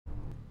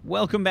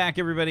Welcome back,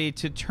 everybody,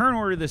 to Turn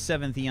Order the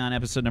Seventh Eon,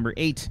 episode number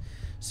 8.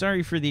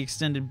 Sorry for the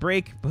extended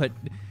break, but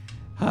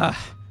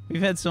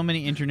we've had so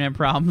many internet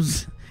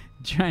problems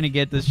trying to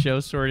get this show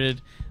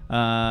sorted.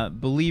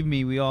 Believe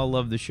me, we all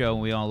love the show.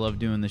 We all love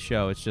doing the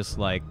show. It's just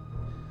like,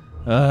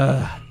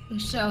 the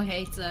show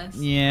hates us.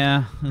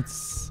 Yeah,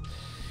 it's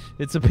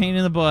a pain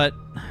in the butt.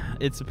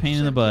 It's a pain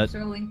in the butt.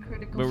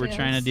 But we're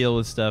trying to deal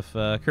with stuff.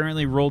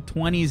 Currently,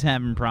 Roll20's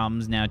having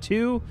problems now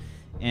too,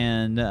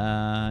 and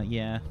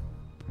yeah.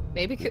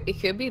 Maybe it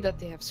could be that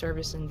they have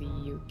service in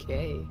the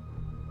UK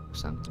or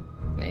something.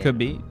 Maybe. Could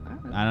be.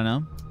 I don't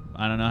know.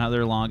 I don't know how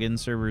their login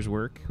servers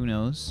work. Who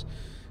knows?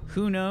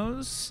 Who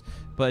knows?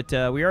 But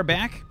we are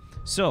back.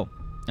 So,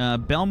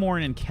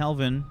 Belmorn and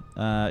Kelvin.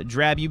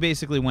 Drab, you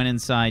basically went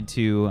inside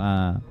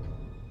to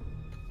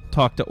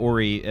talk to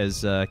Ori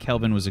as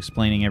Kelvin was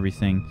explaining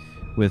everything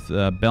with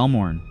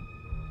Belmorn.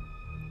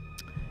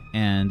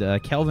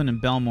 And Kelvin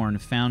and Belmorn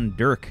found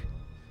Dirk,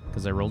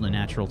 because I rolled a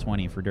natural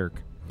 20 for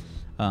Dirk.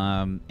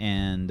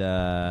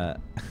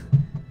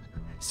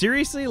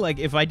 Seriously, like,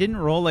 if I didn't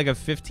roll like a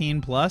 15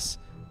 plus,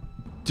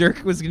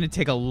 Dirk was gonna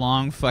take a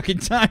long fucking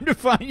time to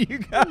find you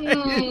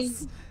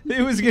guys.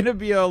 It was gonna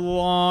be a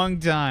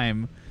long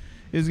time.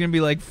 It was gonna be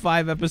like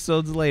 5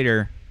 episodes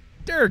later.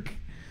 Dirk.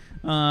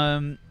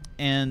 So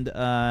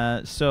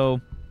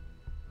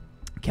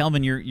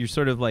Kelvin, you're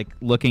sort of like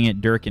looking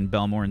at Dirk in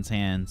Belmorn's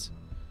hands.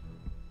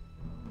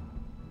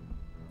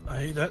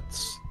 Aye,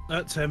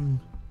 that's him.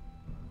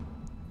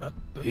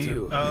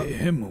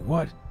 Him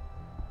what?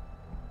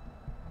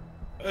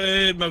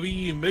 My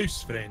wee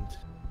mouse friend.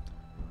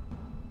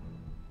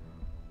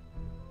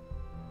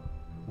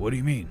 What do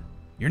you mean?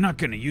 You're not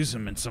gonna use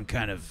him in some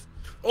kind of...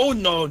 Oh,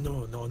 no,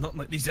 not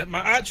like these.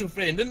 My actual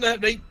friend, isn't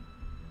that right?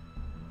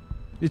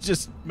 It's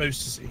just...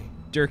 Mouse to say.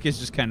 Dirk is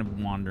just kind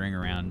of wandering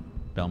around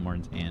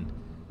Belmorn's hand.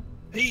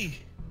 Hey,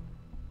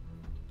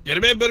 you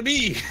remember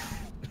me?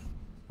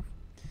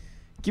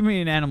 Give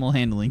me an animal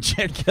handling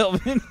check,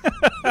 Kelvin.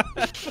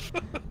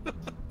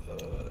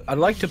 I'd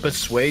like to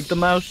persuade the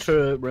mouse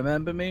to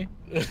remember me.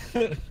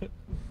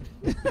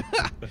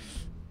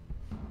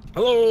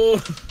 Hello.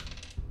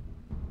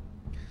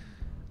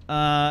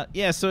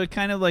 Yeah, so it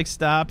kind of like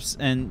stops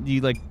and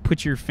you like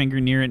put your finger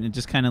near it and it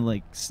just kind of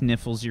like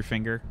sniffles your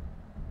finger.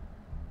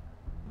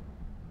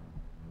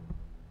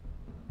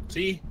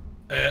 See?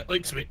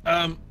 Likes me.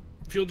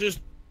 If you'll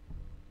just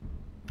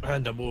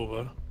hand him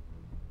over.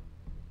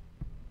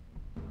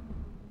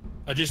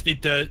 I just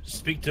need to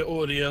speak to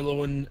Ori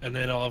alone, and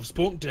then I'll have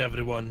spoken to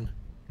everyone,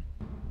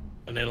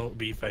 and then it'll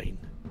be fine.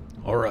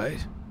 All right.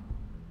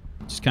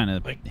 Just kind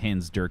of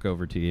hands Dirk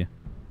over to you.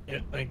 Yeah,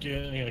 thank you.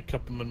 I'm gonna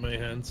cup him in my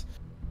hands.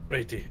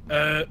 Righty.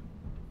 I'll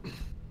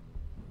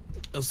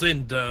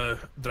send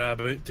Drab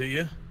out to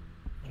you.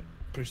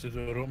 Push the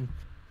door open.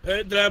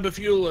 Drab, if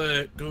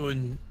you'll go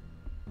and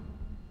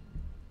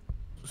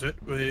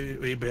sit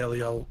with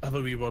Belly, I'll have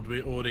a wee word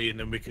with Ori, and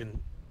then we can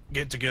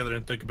get together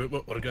and think about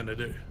what we're gonna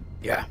do.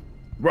 Yeah.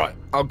 Right,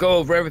 I'll go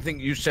over everything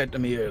you said to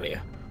me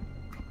earlier.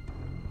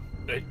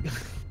 Right.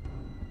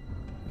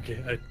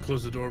 Okay, I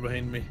close the door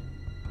behind me.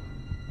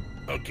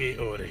 Okay,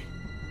 Ori.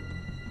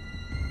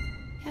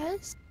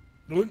 Yes?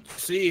 Don't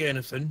say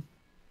anything.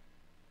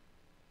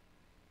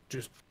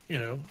 Just, you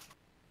know,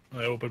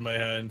 I open my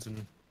hands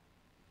and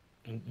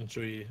show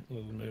you a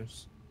little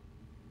mouse.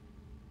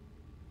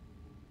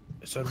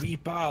 It's a wee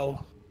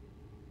pal.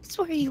 That's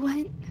where he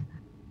went.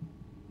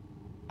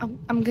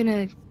 I'm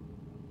gonna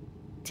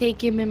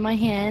take him in my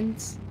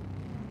hands.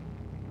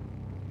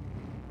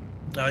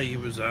 He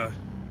was out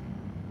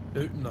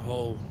in the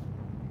hall.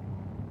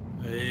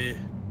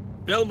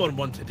 Belmont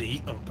wanted to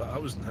eat him, but I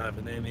wasn't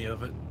having any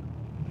of it.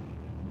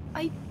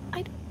 I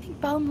don't think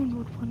Belmont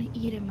would want to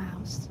eat a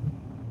mouse.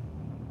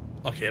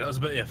 Okay, that was a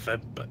bit of a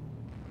fib, but...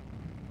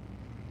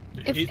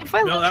 If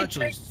I look at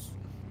Dirk,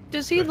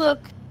 does he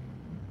look...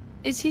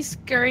 Is he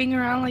scurrying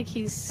around like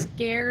he's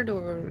scared,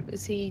 or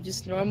is he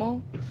just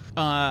normal?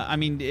 I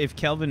mean, if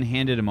Kelvin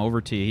handed him over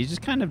to you, he's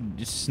just kind of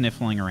just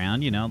sniffling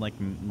around, you know, like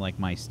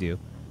mice do.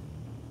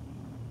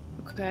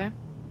 Okay.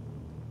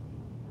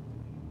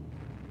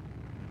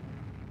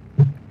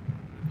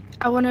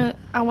 I wanna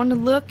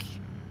look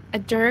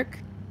at Dirk,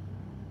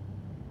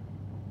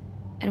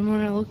 and I'm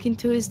gonna look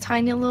into his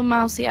tiny little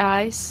mousy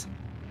eyes.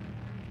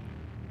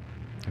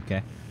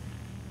 Okay.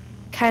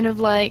 Kind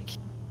of like,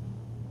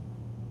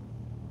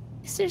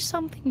 is there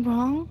something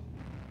wrong?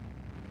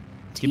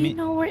 Do you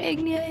know where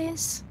Ignia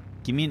is?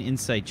 Give me an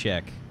insight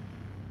check.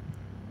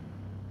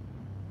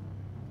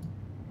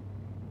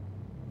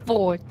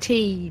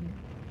 14.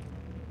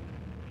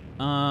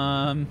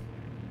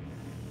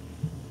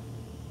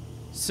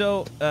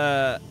 So,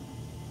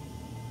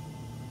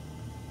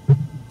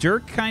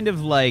 Dirk kind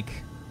of like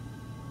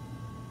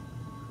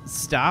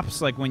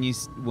stops like when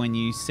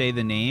you say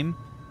the name,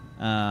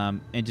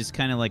 and just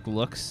kind of like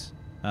looks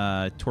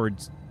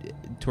towards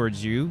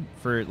you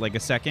for like a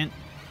second,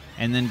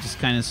 and then just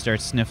kind of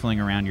starts sniffling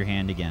around your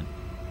hand again.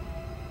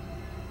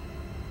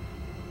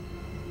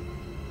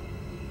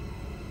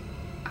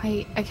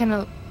 I kind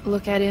of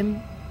look at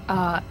him,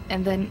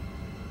 and then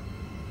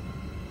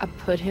I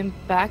put him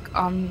back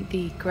on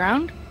the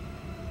ground,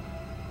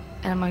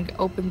 and I'm gonna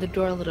open the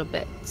door a little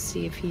bit,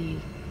 see if he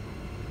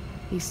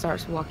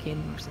starts walking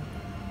or something.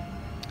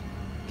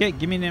 Okay,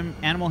 give me an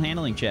animal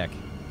handling check.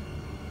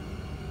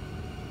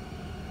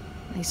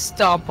 I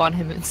stomp on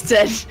him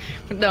instead.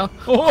 No.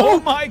 Oh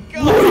my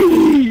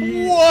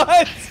god!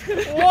 What?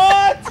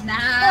 What?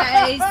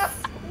 Nice.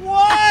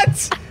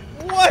 What?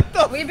 What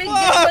the We've been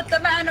fuck? good with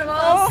them animals.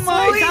 Oh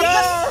my Is that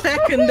god! the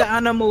second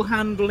animal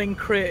handling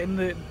crit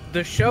in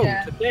the show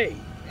Yeah. today?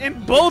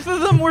 And both of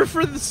them were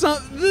for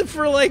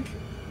for like,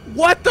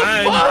 what the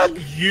And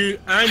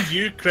fuck?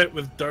 you crit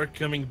with Dirk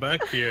coming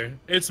back here.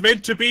 It's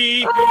meant to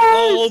be.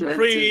 Oh, All it's meant to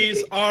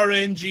praise be.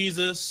 RN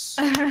Jesus.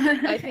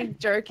 I think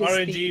Dirk is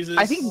Alright, the, Jesus.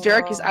 I think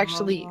Dirk is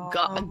actually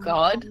a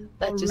god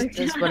that just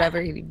does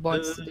whatever he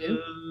wants to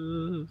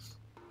do.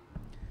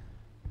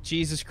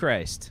 Jesus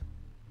Christ.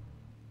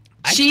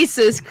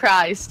 Jesus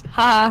Christ.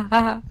 Ha ha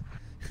ha.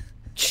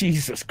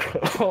 Jesus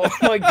Christ! Oh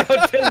my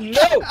God! Phil,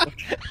 no!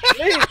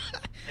 Please.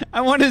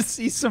 I want to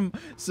see some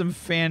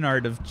fan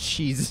art of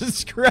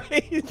Jesus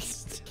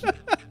Christ.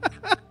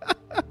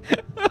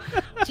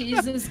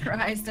 Jesus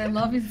Christ, I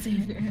love his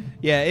savior.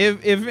 Yeah,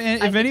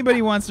 if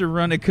anybody wants to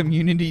run a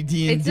community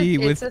D&D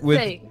It's a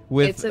thing.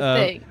 It's a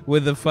thing.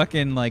 with a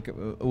fucking like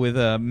with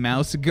a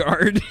mouse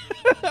guard,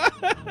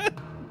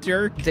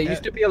 Dirk. There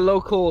used to be a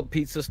local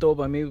pizza store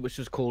by me which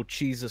was called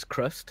Jesus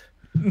Crust.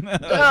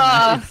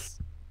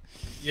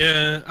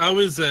 Yeah, I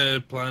was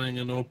planning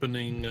on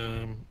opening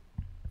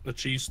a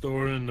cheese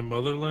store in the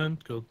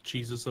motherland called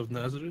Jesus of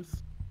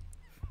Nazareth.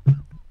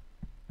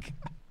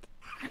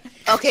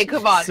 Okay,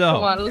 come on, So-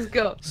 let's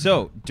go.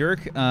 So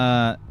Dirk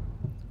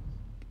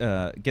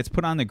gets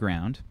put on the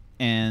ground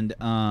and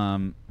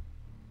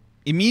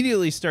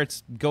immediately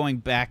starts going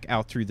back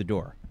out through the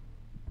door.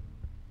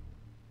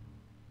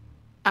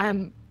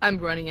 I'm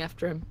running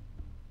after him.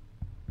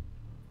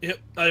 Yep,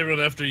 I run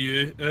after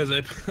you as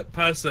I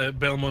pass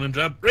Belmont and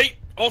Drab. Right,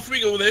 off we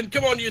go then.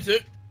 Come on, you two.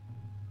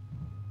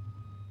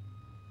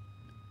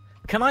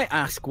 Can I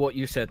ask what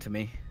you said to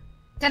me?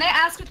 Can I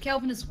ask what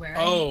Kelvin is wearing?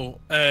 Oh,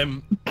 I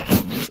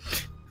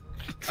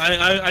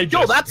Yo,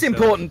 dressed that's myself.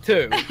 important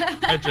too.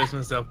 I dressed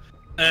myself.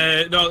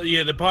 No,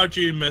 yeah, the part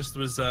you missed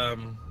was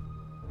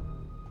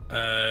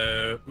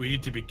we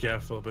need to be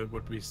careful about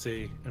what we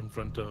say in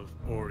front of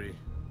Ori,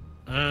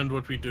 and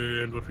what we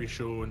do, and what we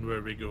show, and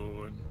where we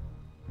go, and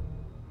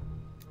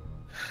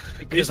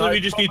basically we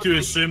just need to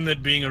assume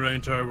that being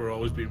around her, we're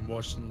always being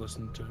watched and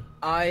listened to.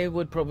 I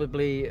would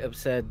probably have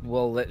said,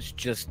 well, let's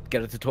just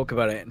get her to talk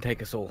about it and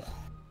take us all.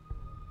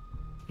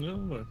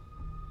 No,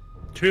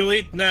 too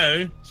late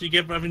now. So you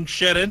get having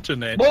shit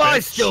internet. Well, I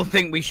bitch. still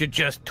think we should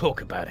just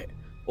talk about it.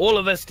 All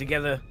of us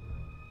together.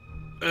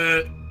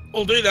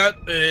 We'll do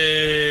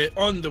that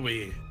on the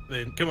way.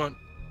 Then come on.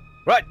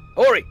 Right,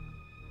 Ori.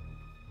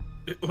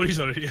 Ori's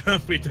already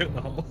halfway down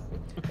the hall.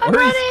 I'm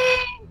running.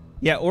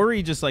 Yeah,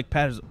 Ori just like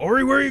patters.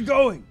 Ori, where are you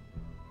going?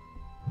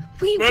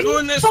 We're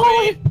going this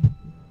way.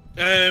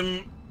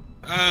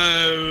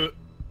 I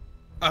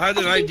had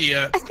an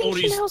idea. I think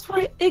he Ori's. knows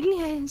where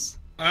Ignia is.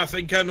 I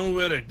think I know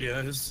where it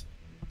is.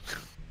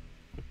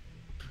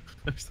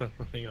 I start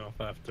running off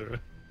after her.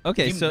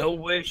 Okay, You so know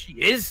where she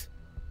is?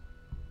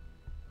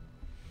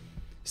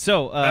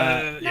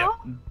 Yeah.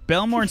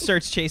 Belmorn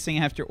starts chasing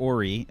after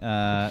Ori,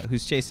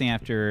 who's chasing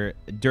after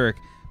Dirk,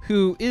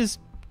 who is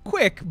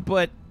quick,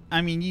 but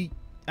I mean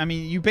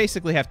you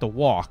basically have to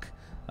walk.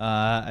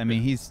 I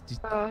mean he's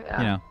Oh, yeah.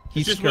 you know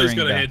he's It's just when he's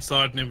scurrying got a back head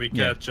start and then we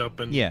Yeah. catch up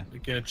and Yeah.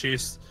 kind of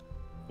chase.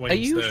 Are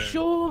you down.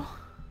 sure?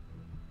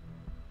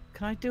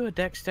 Can I do a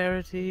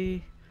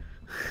dexterity?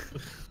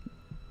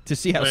 to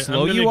see how Wait,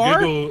 slow I'm gonna you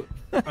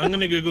are. I'm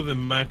gonna Google the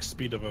max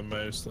speed of a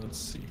mouse. Let's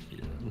see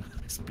here.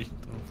 Max speed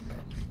of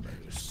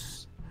a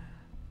mouse.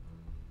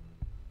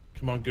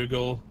 Come on,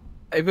 Google.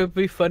 It would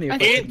be funny if I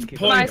didn't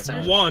keep it.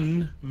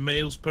 8.1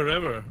 miles per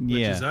hour, which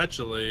Yeah. is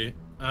actually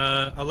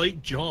a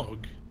light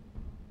jog.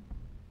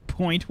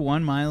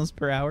 0.1 miles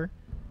per hour.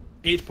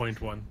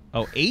 8.1.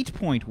 Oh,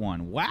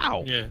 8.1.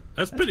 Wow. Yeah,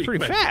 that's That's pretty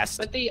pretty quick. fast.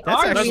 But they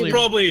That's are That's actually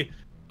probably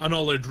an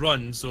all-out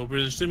run, so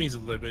we're assuming he's a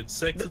little bit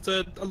sick. It's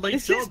a light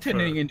This jog. is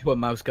turning into a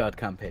mouse guard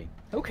campaign.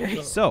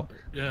 Okay. so.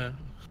 Yeah.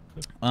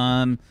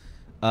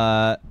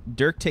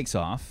 Dirk takes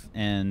off,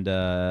 and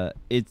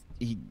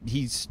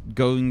he's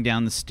going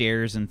down the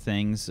stairs and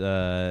things,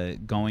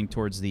 going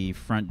towards the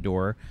front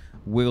door.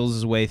 Wiggles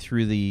his way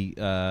through the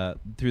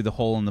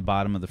hole in the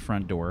bottom of the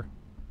front door.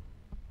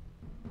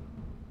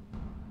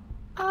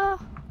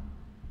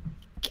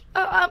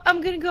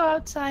 I'm gonna go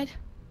outside.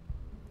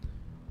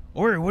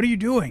 Ori, what are you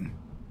doing?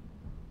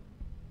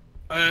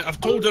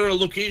 I've told her a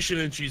location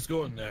and she's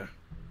going there.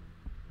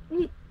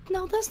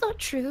 No, that's not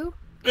true.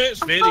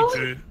 It's I'm very following-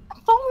 true.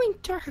 I'm following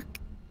Dirk.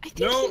 I think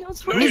No, he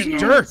knows where no, Who's you're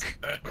he not. is.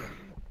 Dirk?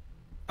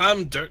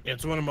 I'm Dirk.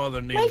 It's one of my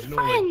other names. My You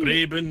know, like friend.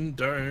 Braben,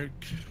 Dirk.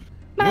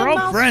 My We're all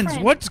mouse friends.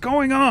 friend. What's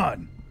going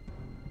on?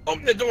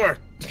 Open the door.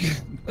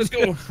 Let's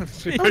go.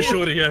 Push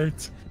Ori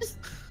out.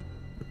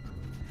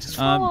 Just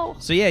follow.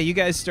 So yeah, you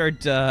guys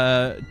start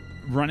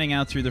running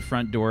out through the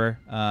front door,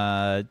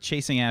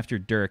 chasing after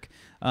Dirk.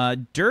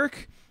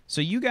 Dirk,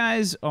 so you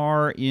guys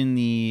are in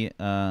the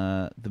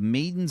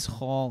Maiden's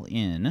Hall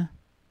Inn,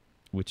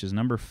 which is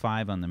number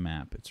 5 on the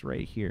map. It's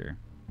right here.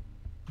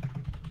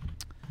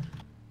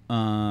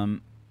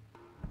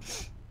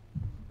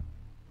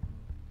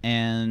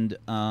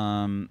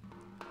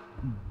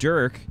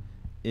 Dirk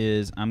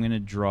is, I'm going to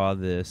draw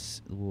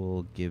this.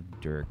 We'll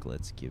give Dirk,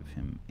 let's give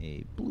him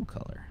a blue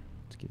color.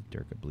 Let's give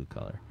Dirk a blue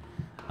color.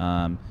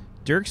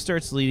 Dirk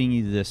starts leading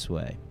you this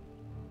way.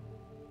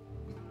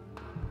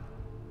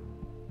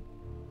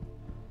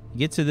 You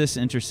get to this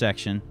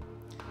intersection,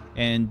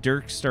 and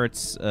Dirk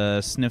starts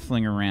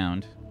sniffling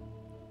around.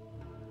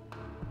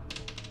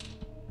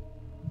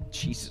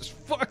 Jesus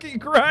fucking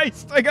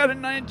Christ! I got a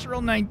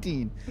natural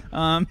 19.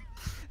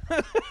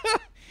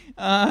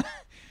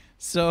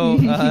 So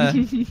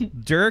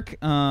Dirk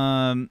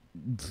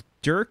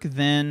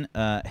then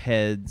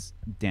heads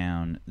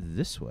down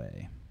this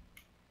way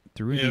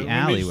through the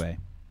alleyway.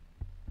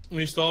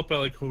 We stop, I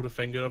like hold a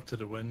finger up to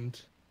the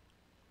wind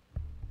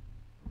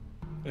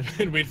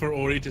and wait for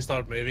Ori to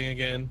start moving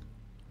again.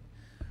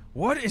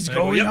 What is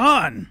going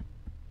on?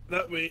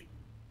 That way.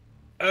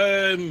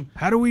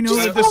 How do we know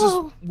Just that this is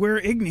follow.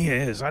 where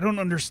Ignia is? I don't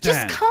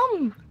understand. Just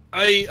come.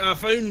 I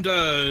found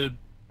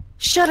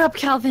Shut up,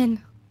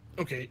 Calvin.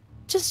 okay.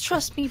 Just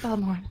trust me,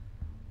 Balmorn.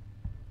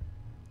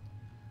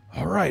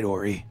 All right,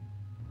 Ori.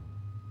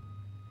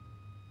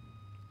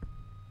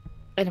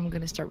 And I'm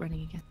gonna start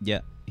running again.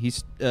 Yeah,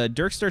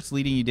 Dirk starts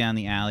leading you down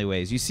the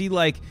alleyways. You see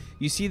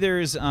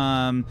there's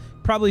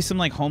probably some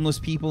like homeless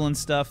people and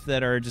stuff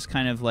that are just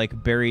kind of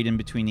like buried in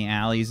between the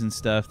alleys and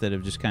stuff that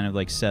have just kind of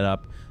like set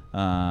up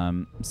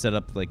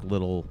like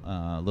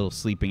little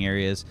sleeping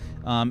areas.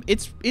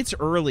 It's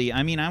early.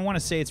 I mean, I want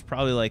to say it's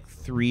probably like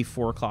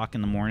 3-4 o'clock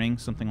in the morning,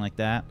 something like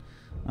that.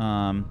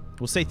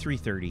 We'll say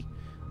 3:30.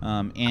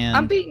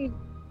 And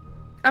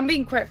I'm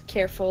being quite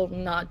careful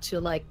not to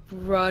like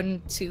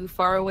run too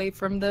far away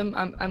from them.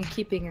 I'm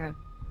keeping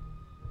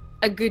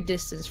a good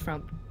distance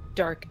from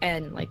Dark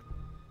and like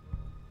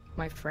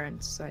my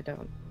friends, so I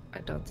don't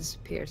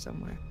disappear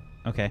somewhere.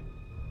 okay.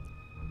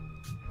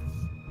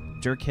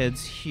 Dirk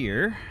heads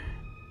here.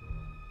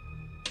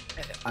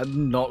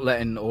 I'm not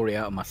letting Ori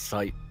out of my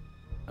sight.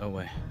 Oh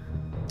wait.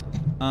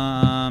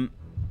 And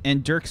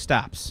Dirk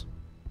stops.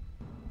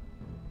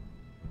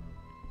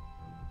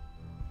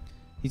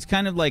 He's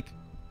kind of like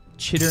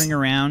chittering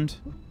around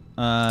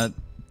the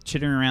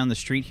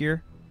street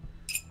here.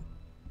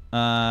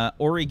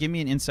 Ori, give me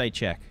an insight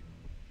check.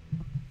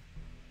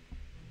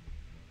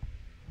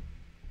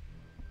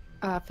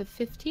 For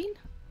 15?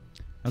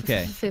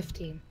 Okay.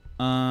 15.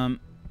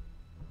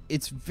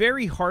 It's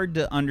very hard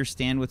to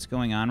understand what's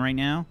going on right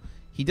now.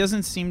 He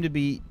doesn't seem to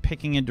be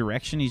picking a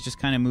direction. He's just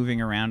kind of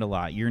moving around a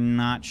lot. You're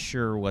not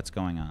sure what's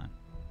going on.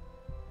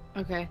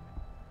 Okay.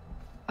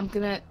 I'm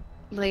gonna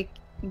like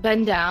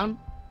bend down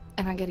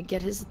and I'm gonna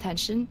get his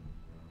attention.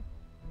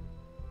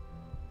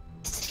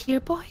 Is it here,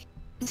 boy?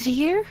 Is it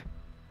here?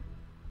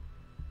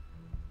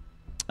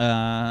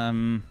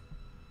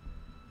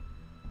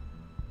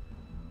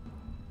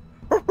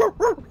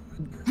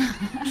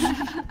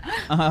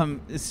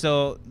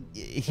 So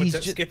he's What's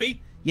that, just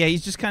Skippy? yeah,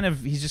 he's just kind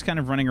of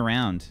running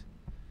around.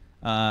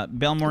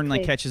 Belmorn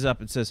like Okay. catches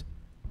up and says,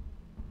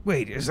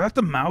 "Wait, is that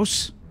the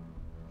mouse?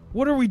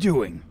 What are we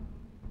doing?"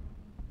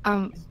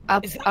 I'll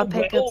Is that I'll a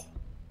pick whale? up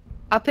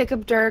I'll pick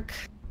up Dirk.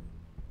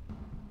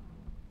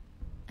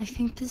 I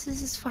think this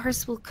is as far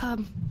as we'll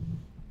come.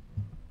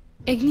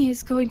 Igni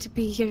is going to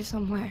be here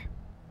somewhere.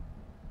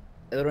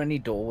 Are there any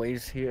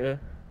doorways here?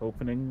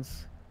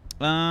 Openings?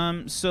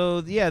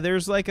 So yeah,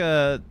 there's like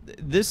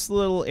this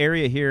little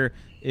area here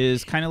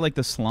is kind of like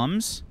the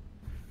slums.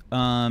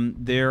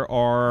 There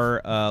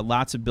are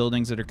lots of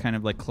buildings that are kind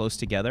of like close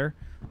together.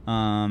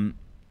 Like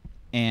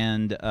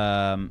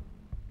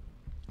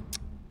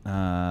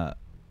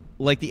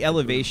the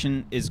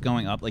elevation is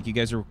going up. Like you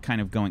guys are kind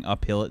of going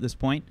uphill at this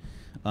point.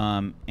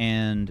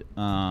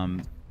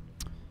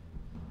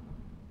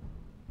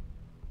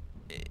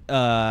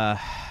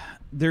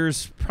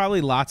 There's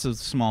probably lots of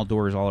small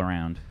doors all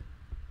around.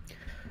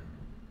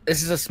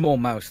 This is a small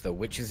mouse, though.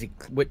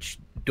 Which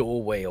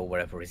doorway or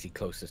whatever is he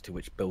closest to?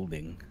 Which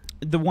building?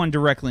 The one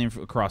directly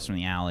across from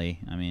the alley.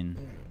 I mean,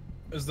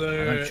 Is I'm gonna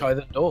there try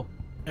the door.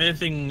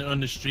 anything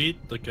on the street,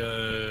 like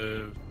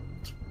a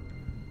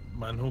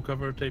manhole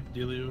cover type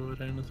dealio or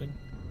anything?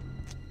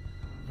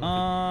 Like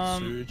a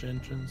sewage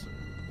entrance?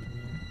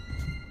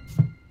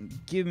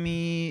 give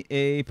me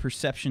a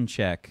perception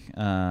check,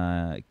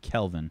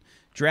 Kelvin.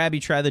 Drab,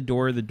 you try the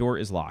door. The door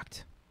is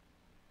locked.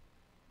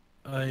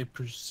 I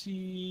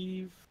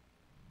perceive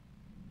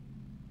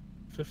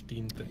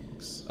 15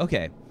 things.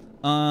 Okay.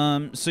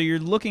 So you're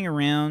looking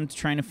around,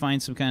 trying to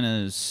find some kind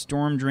of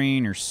storm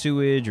drain or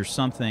sewage or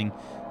something.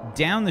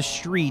 Down the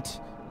street,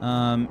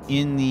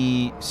 in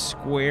the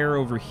square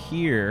over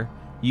here,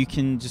 you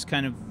can just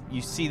kind of,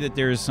 you see that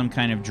there's some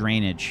kind of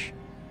drainage.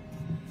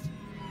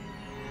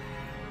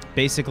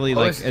 Basically,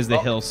 like, as the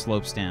hill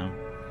slopes down.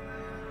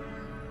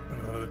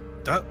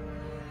 That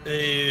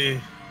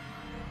I'm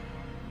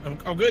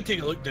going to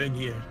take a look down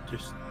here,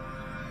 just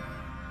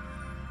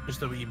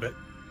a wee bit,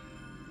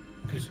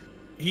 because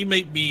he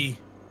might be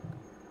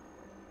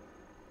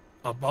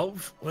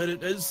above where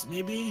it is,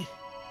 maybe.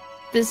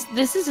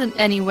 This isn't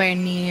anywhere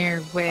near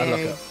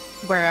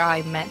where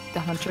I met the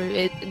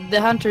hunter. The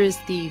hunter is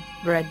the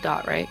red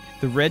dot, right?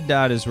 The red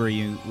dot is where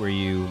you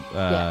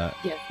Yeah.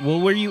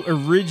 well, where you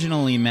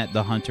originally met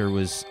the hunter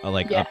was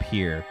Yeah. up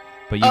here,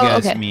 but you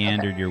guys okay,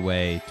 meandered your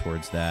way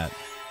towards that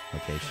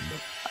location.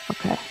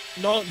 Okay.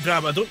 No,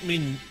 Drab, I don't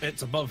mean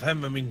it's above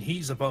him. I mean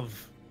he's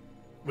above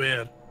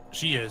where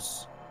she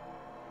is.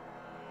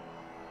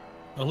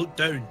 I look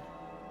down.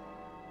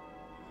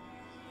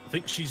 I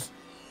think she's...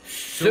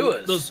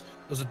 Sewers.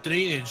 There's a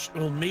drainage.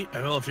 Well, mate,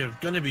 well, if you're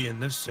going to be in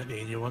this city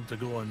and you want to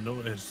go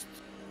unnoticed,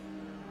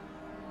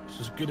 it's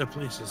as good a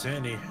place as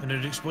any. And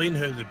it'd explain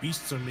how the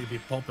beasts are maybe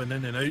popping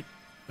in and out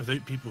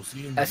without people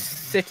seeing them. A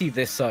city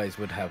this size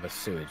would have a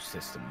sewage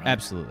system, right?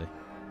 Absolutely.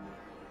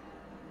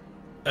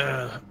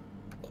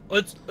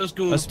 Let's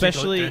go.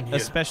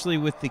 Especially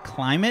with the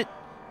climate,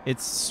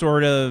 it's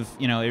sort of,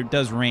 it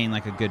does rain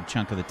like a good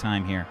chunk of the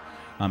time here.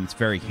 It's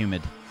very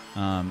humid,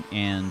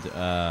 and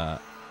let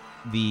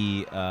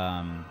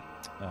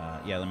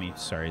me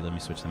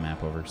switch the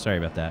map over. Sorry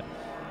about that.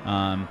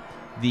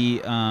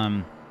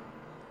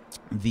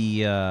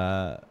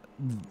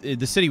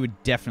 The city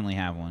would definitely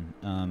have one.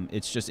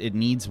 It's just it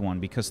needs one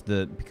because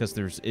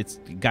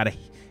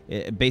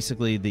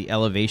basically the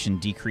elevation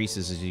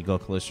decreases as you go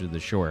closer to the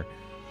shore,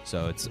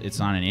 so it's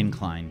on an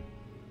incline.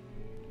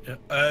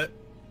 Yeah.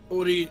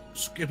 Ori,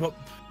 skip up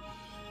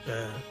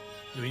the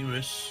wee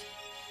moose.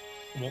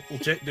 We'll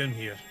check down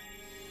here.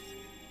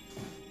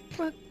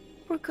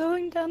 We're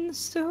going down the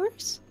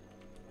sewers?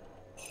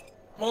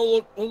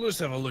 We'll just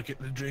have a look at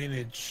the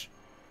drainage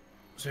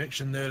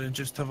section there and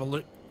just have a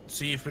look,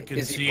 see if we can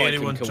Is he see pointing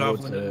anyone towards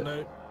traveling in and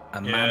out.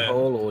 A Yeah.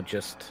 manhole or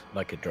just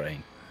like a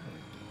drain?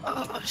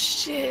 Oh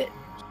shit.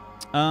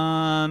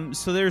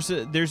 So there's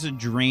a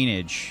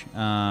drainage.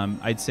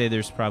 I'd say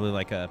there's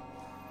probably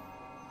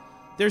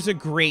there's a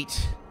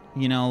grate,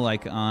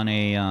 like on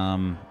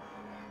a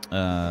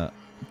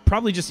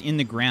probably just in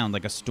the ground,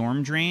 like a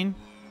storm drain.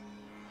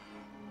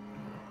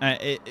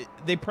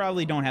 They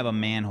probably don't have a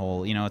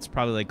manhole. It's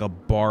probably like a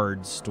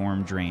barred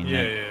storm drain.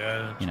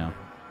 Yeah.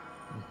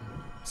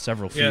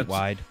 Several feet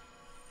wide.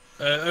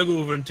 I'll go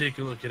over and take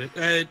a look at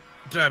it.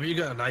 Drab, you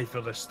got an eye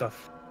for this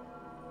stuff.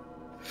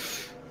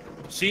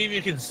 See if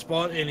you can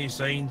spot any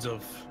signs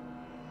of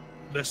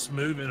this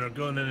moving or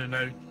going in and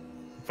out.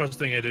 First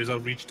thing I do is I'll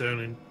reach down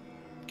and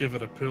give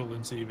it a pull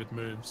and see if it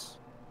moves.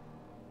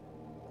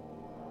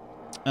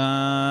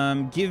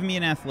 Give me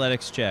an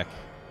athletics check.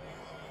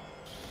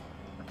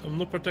 I'm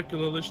not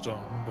particularly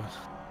strong, but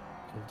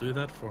I'll do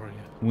that for you.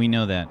 We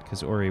know that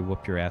because Ori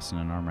whooped your ass in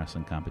an arm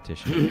wrestling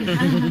competition.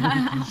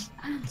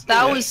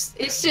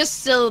 It's just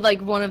still like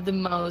one of the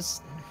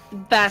most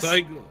best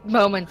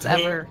moments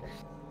ever.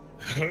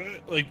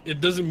 Like,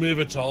 it doesn't move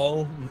at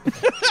all.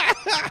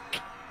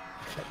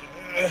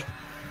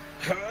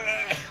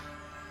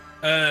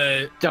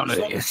 Don't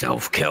hurt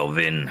yourself,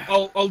 Kelvin.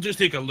 I'll just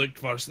take a look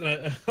first.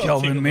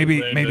 Kelvin,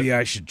 maybe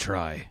I should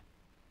try.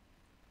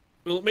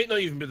 Well, it might not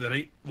even be the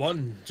right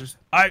one.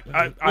 I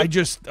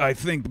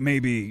think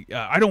maybe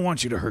I don't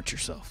want you to hurt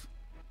yourself.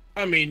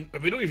 I mean,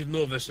 we don't even know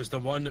if this is the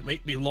one that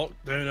might be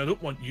locked down. I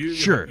don't want you.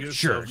 Sure.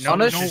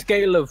 On a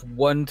scale of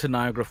 1 to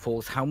Niagara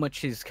Falls, how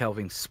much is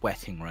Kelvin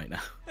sweating right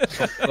now?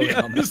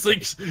 It's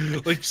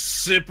like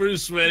super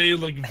sweaty,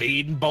 like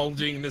vein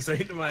bulging in the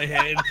side of my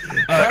head.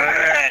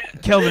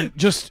 Kelvin,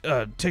 just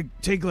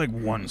take like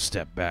one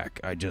step back.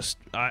 I just.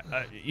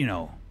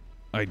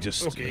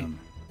 Okay,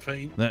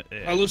 fine. That,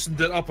 I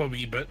loosened it up a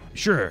wee bit.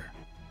 Sure.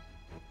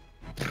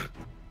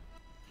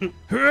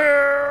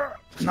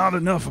 Not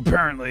enough,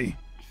 apparently.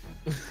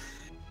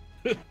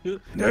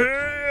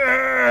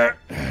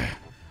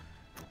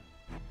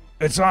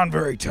 It's on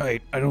very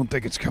tight. I don't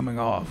think it's coming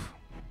off.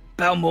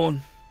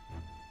 Balmorn,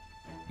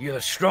 you're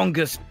the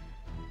strongest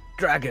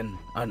dragon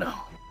I know.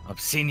 I've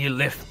seen you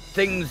lift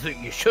things that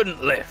you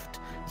shouldn't lift.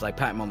 As I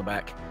pat him on the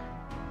back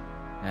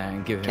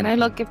and give him. Can I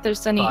look if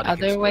there's any bardic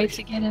other way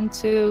to inspiration. get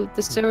into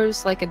the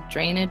sewers, like a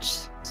drainage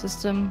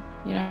system?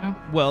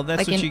 Well,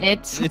 that's like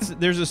what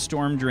there's a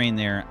storm drain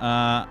there.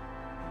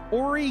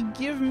 Ori,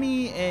 give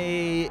me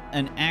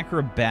an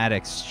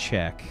acrobatics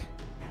check.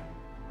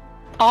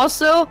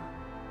 Also,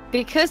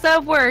 because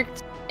I've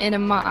worked in a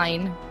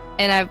mine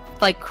and I've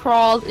like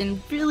crawled in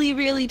really,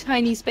 really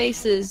tiny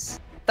spaces,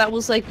 that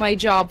was like my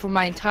job for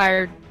my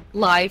entire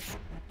life.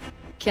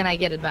 Can I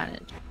get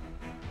advantage?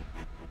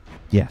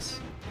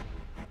 Yes.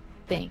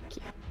 Thank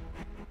you.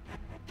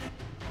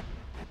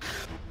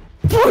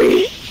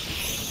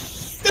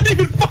 Didn't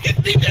even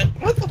fucking need it.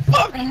 What the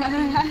fuck?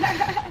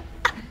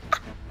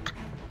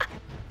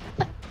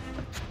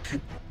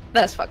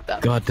 That's fucked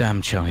up.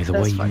 Goddamn, Charlie, the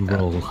That's way you fucked up.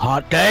 roll.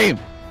 Hot game!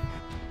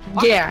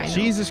 Yeah, I know.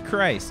 Jesus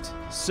Christ.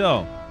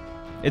 So,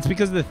 it's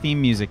because the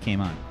theme music came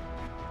on.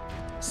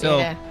 So,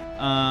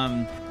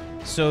 Yeah.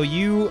 so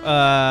you,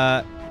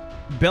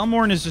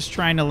 Belmorn is just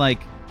trying to,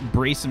 like,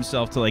 brace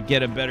himself to like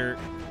get a better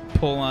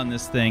pull on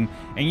this thing,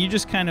 and you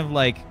just kind of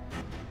like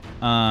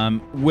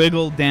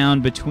wiggle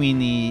down between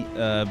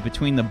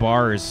the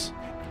bars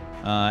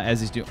as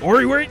he's doing.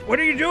 Ori, wait, what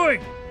are you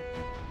doing?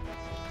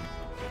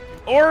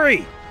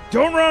 Ori,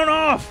 don't run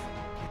off.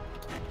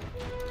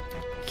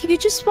 You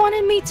just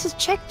wanted me to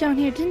check down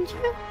here, didn't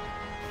you?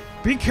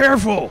 Be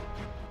careful.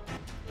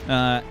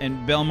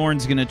 And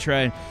Belmorn's gonna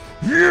try.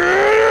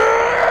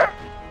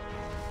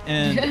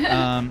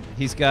 And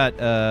he's got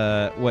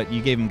what?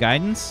 You gave him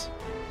guidance?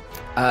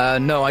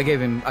 No, I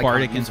gave him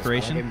Bardic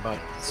inspiration.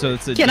 So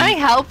it's a. Can I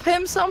help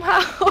him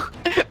somehow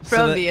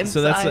from the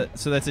So inside?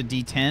 that's a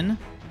D10.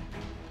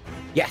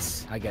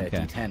 Yes, I get a Okay.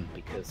 D10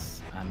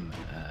 because I'm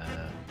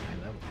high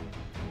level.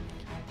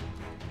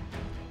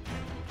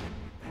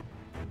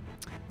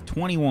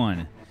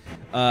 21.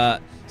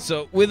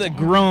 So with a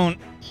groan,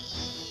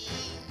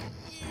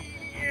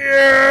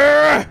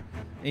 and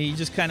he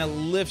just kind of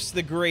lifts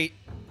the grate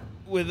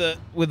with a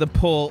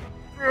pull,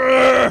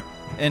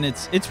 and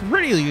it's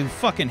really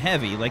fucking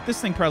heavy. Like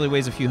this thing probably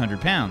weighs a few hundred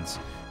pounds.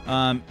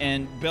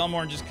 And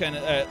Belmorn just kind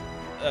of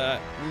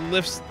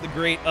lifts the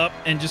grate up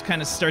and just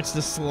kind of starts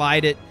to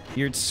slide it.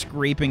 You're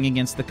scraping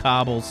against the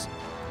cobbles,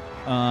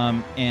 Do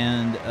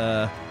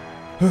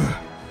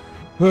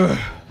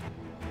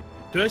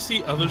I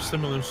see other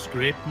similar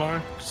scrape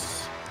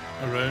marks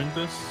around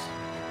this?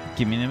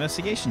 Give me an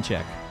investigation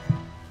check.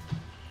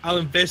 I'll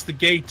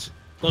investigate.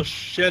 Plus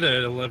shit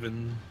at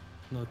 11.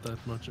 Not that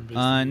much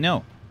investigation.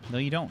 No,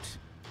 you don't.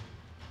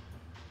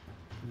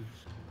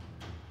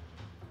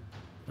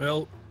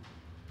 Well,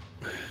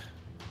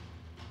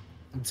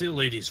 I'd say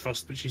ladies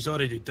first, but she's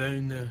already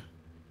down there.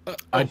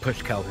 I'd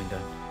push Calvin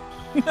down.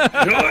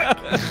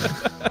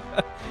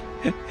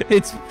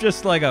 It's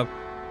just like a.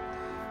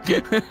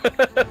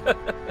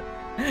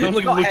 I'm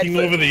like Not looking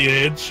headfoot. over the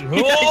edge.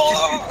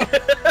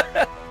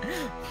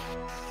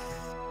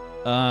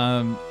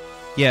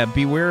 Yeah,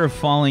 beware of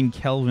falling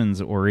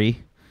Kelvins,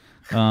 Ori.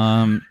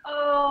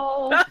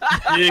 Oh.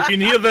 Yeah, you can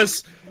hear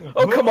this.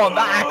 Oh, come on,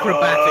 that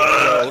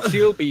acrobatic roll.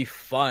 She'll be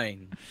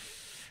fine.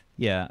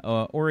 Yeah,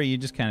 Ori, you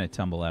just kind of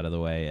tumble out of the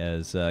way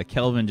as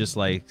Kelvin just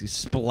like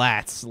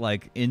splats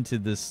like into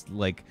this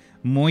like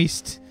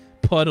moist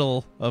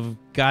puddle of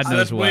God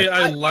knows That way what.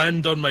 I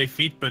land on my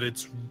feet, but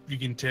you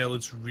can tell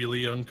it's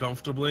really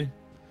uncomfortably.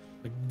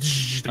 Like,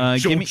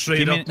 Give me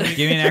an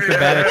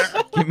acrobatics.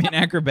 Give me an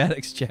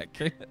acrobatics check.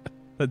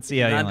 Let's see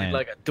how you Landed land.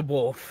 like a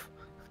dwarf.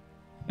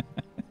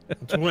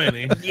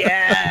 20.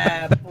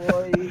 Yeah,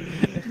 boy.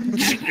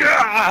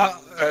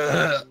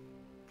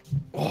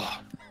 Oh,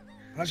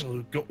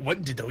 actually got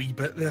winded a wee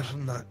bit there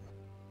from that.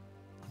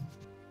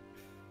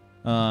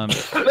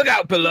 Look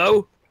out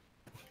below.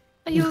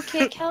 Are you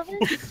okay, Calvin?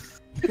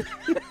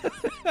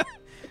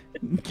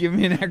 Give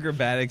me an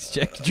acrobatics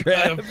check, I'm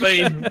Trav.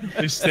 fine.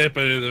 Just step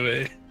out of the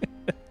way.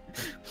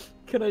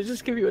 Can I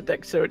just give you a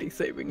dexterity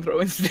saving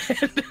throw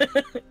instead?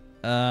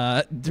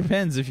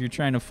 Depends if you're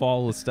trying to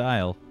fall with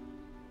style.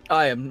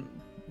 I am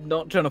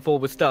not trying to fall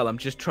with style. I'm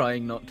just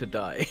trying not to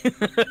die.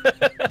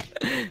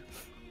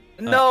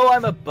 No,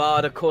 I'm a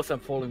bard. Of course,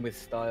 I'm falling with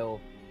style.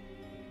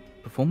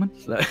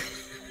 Performance?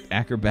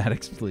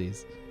 Acrobatics,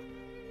 please.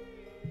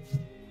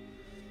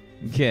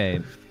 Okay.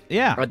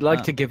 Yeah. I'd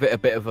like to give it a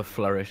bit of a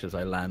flourish as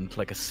I land,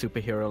 like a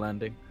superhero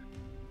landing.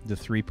 The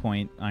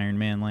 3-point Iron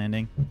Man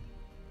landing.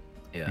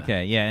 Yeah.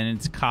 Okay, yeah, and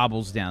it's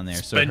cobbles down there,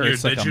 so it Spin your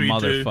hurts like a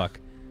didgeridoo. motherfuck.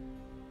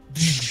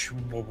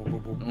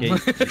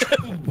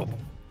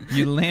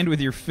 You land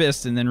with your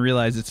fist and then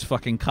realize it's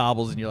fucking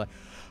cobbles, and you're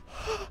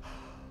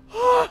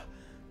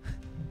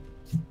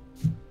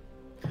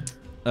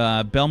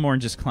like,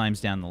 Belmorn just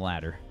climbs down the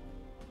ladder.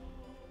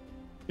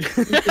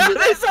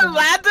 There's a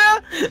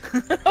ladder?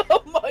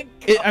 Oh my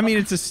god. I mean,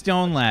 it's a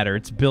stone ladder.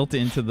 It's built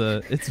into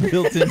the.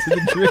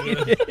 Drain.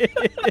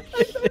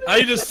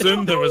 I just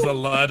assumed there was a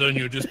ladder and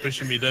you were just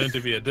pushing me down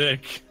to be a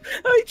dick.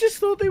 I just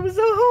thought there was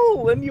a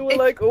hole, and you were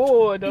like,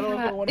 "Oh, I don't know if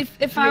I want to."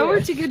 If I were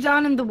to go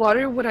down in the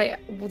water, would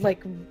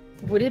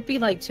it be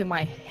like to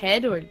my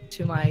head or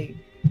to my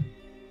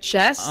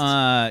chest?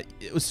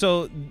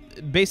 So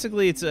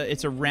basically, it's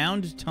a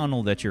round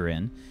tunnel that you're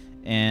in,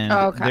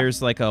 and there's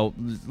like a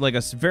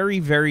very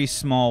very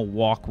small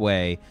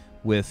walkway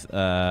with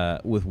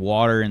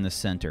water in the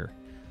center.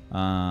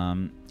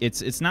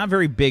 It's not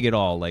very big at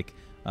all. Like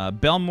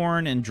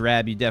Belmorn and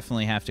Drab, you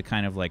definitely have to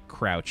kind of like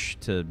crouch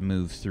to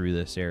move through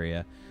this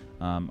area.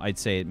 I'd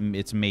say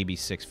it's maybe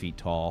 6 feet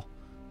tall,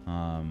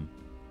 and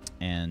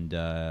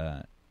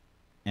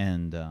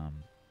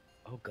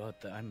Oh god,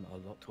 I'm a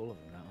lot taller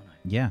than that, aren't I?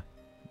 yeah,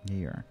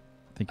 you are.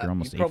 I think you're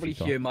almost You 8 probably feet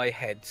tall. hear my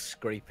head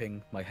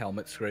scraping, my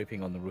helmet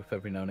scraping on the roof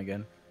every now and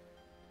again.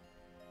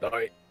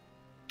 Sorry.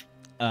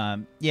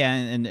 Yeah,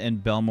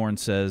 and Belmorn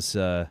says,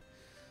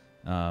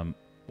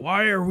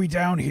 Why are we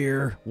down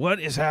here? What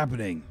is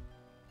happening?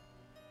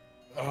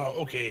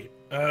 Okay.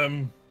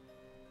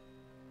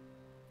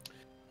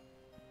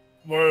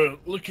 We're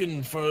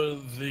looking for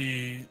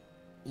the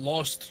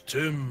lost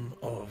tomb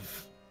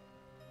of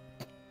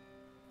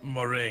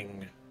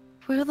Meringue.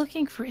 We're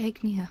looking for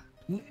Ignia.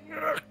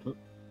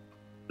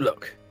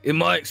 Look, in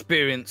my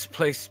experience,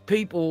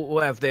 people who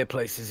have their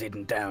places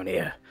hidden down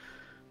here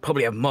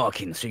probably have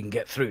markings so you can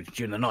get through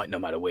during the night no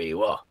matter where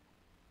you are.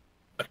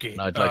 Okay.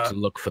 And I'd like to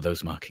look for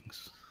those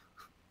markings.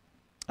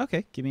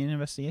 Okay, give me an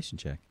investigation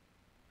check.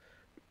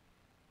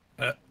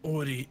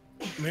 Ori,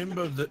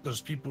 remember that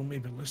there's people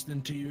maybe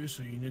listening to you,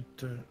 so you need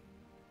to,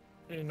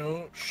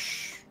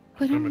 shh.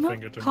 But Put I'm my not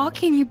finger to my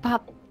talking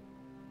about.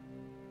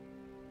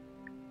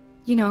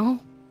 You know.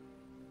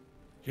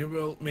 Yeah,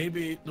 well,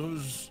 maybe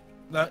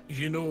that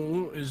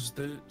is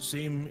the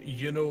same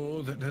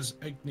that has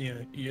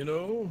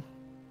Ignia,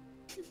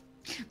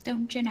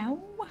 Don't you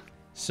know?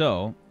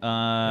 So,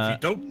 If you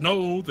don't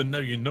know, then now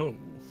you know.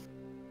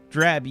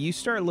 Drab, you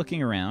start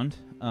looking around.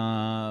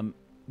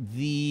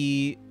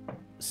 The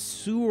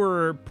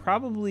sewer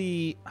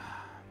probably.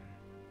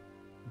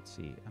 Let's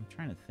see. I'm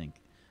trying to think.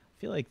 I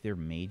feel like they're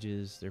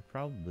mages. They're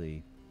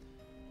probably.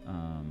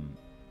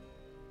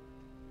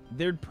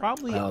 There'd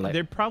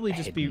probably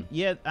just be.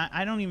 Yeah,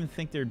 I don't even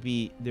think there'd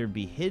be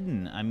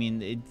hidden. I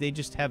mean, they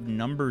just have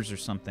numbers or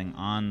something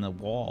on the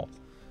wall.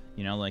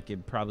 Like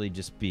it'd probably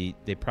just be.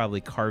 They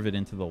probably carve it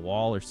into the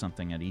wall or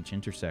something at each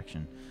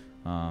intersection.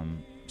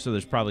 So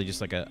there's probably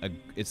just like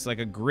it's like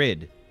a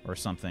grid or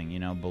something,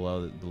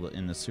 below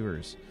in the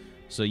sewers.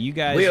 So you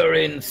guys. We are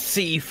in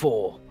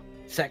C4,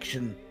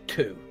 Section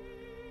 2,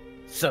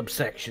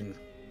 subsection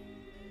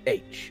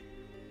H.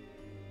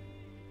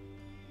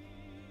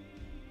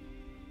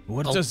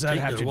 What I'll does that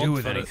take have to your do word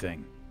with for it.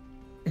 anything?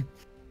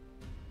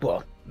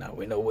 Well, now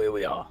we know where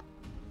we are.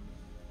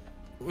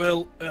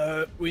 Well,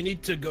 we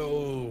need to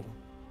go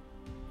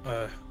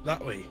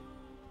that way.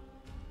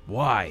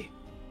 Why?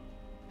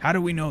 How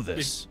do we know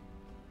this?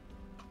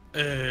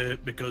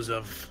 Because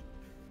of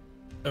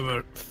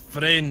our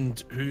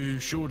friend who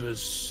showed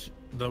us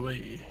the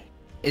way.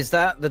 Is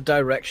that the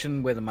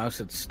direction where the mouse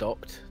had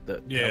stopped?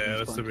 Yeah, Calvin's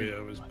that's the pointing? way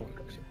I was born.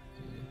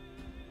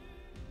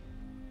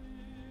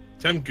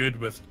 I'm good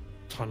with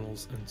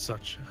tunnels and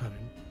such,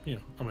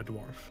 I'm a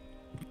dwarf.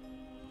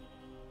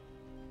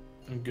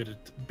 I'm good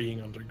at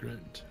being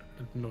underground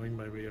and knowing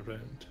my way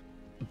around.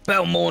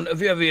 Belmorn,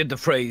 have you ever heard the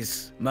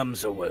phrase,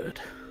 mum's a word?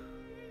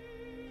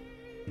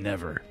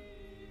 Never.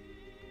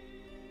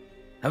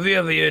 Have you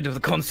ever heard of the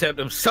concept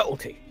of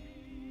subtlety?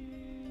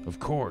 Of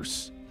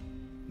course.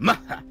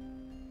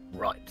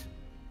 Right.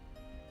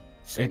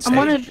 It's, I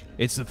wanna-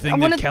 it's the thing I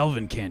wanna- that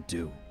Kelvin can't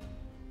do.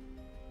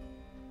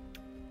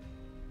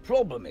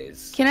 Problem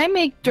is, Can I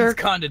make he's Dirk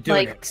kind of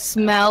doing like it.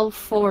 smell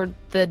for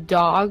the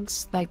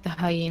dogs, like the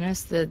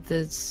hyenas, You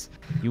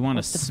want to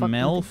what the fuck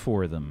smell is it?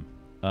 for them.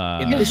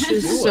 In the the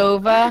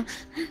Shusova?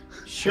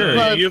 Sure.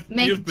 Well, you've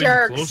make been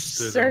Dirk close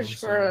to them, search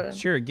so for them.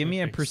 Sure, give me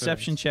that a makes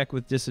perception sense. check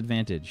with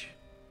disadvantage.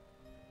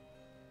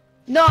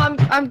 No,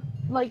 I'm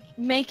like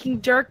making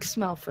Dirk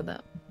smell for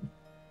them.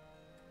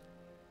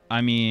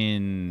 I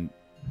mean,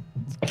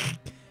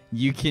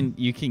 you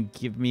can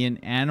give me an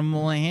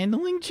animal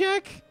handling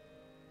check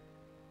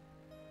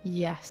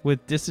Yes.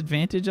 with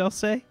disadvantage, I'll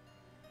say.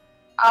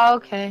 Oh,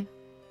 okay.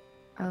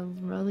 I'll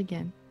roll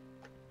again.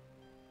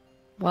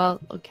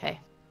 Well, okay.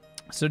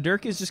 So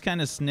Dirk is just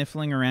kind of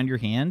sniffling around your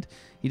hand.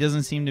 He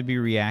doesn't seem to be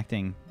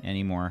reacting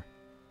anymore.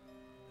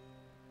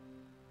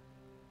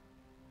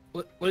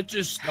 Let's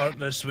just start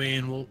this way,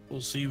 and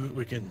we'll see what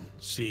we can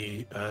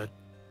see.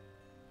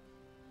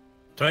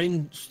 Try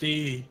and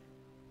stay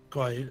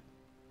quiet.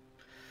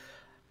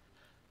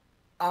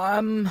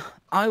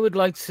 I would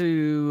like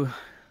to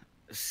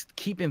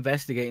keep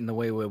investigating the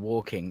way we're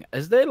walking.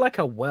 Is there like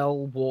a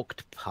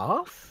well-walked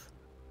path?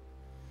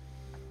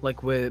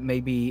 Like where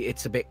maybe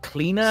it's a bit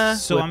cleaner?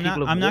 So where I'm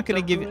people have not going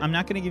walked to give over it? I'm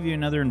not going to give you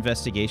another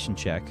investigation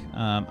check.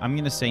 I'm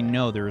going to say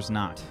no, there is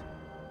not.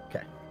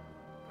 Okay.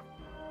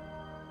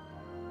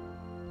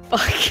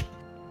 Fuck.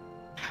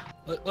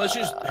 Let's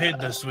just head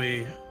this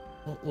way.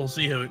 We'll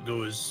see how it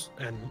goes,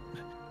 and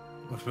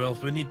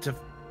if we need to,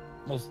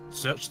 we'll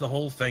search the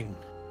whole thing.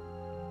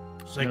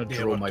 I'm gonna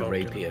draw my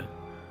rapier.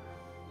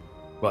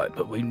 Right,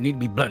 but we need to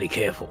be bloody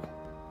careful.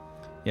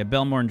 Yeah,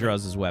 Belmorn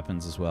draws his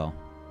weapons as well.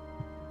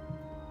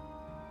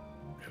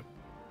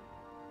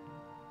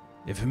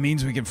 If it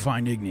means we can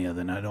find Ignia,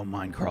 then I don't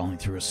mind crawling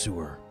through a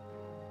sewer.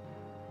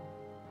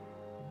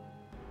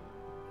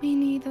 Me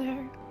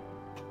neither.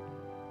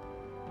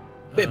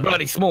 Bit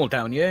bloody small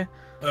down here.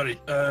 Alright,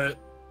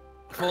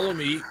 follow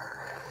me,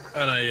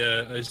 and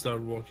I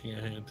start walking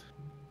ahead.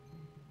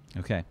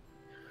 Okay.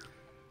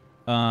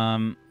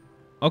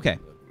 Okay.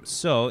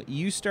 So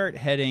you start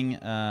heading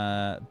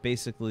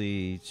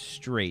basically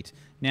straight.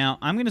 Now,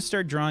 I'm going to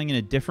start drawing in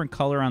a different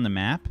color on the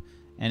map,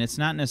 and it's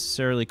not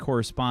necessarily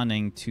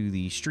corresponding to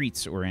the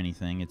streets or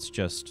anything. It's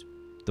just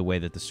the way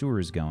that the sewer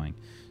is going.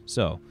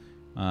 So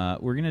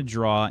we're going to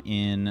draw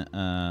in,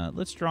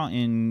 let's draw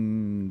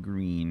in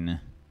green.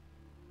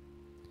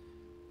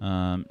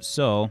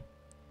 So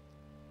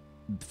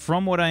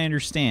from what I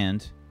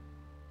understand,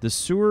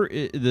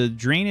 the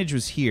drainage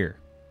was here.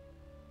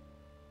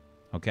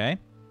 Okay?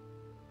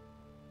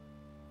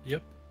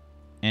 Yep.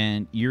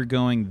 And you're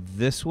going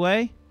this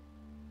way?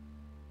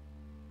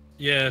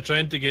 Yeah,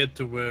 trying to get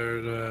to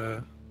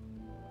where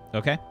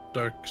Okay.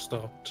 Dark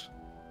stopped.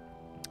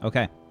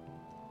 Okay.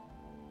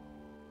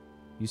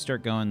 You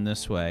start going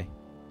this way.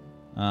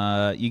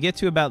 You get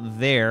to about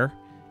there,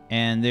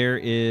 and there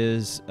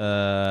is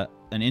an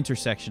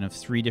intersection of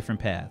 3 different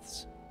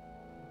paths.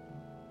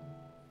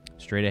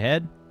 Straight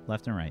ahead,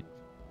 left and right.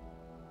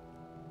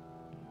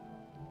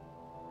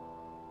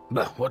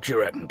 But what do you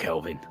reckon,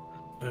 Kelvin?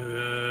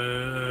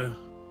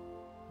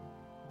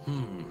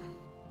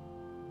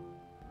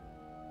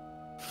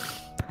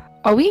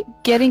 Are we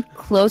getting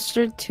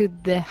closer to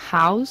the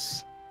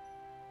house?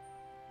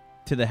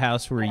 To the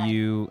house where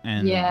you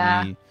and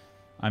Yeah. the...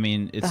 I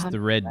mean, it's the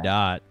red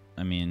dot.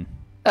 I mean...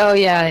 Oh,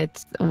 yeah,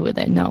 it's over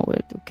there. No,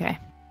 okay.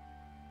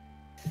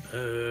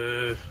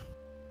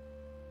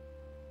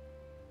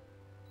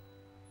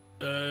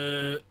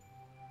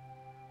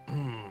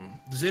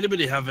 Does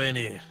anybody have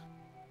any?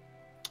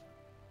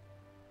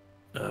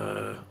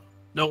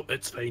 No,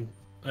 it's fine.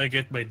 I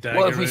get my dagger.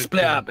 What if we out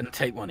split and- up and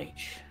take one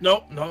each?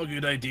 No, not a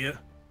good idea.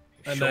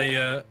 And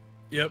Sure.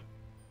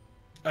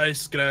 I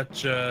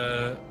scratch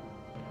a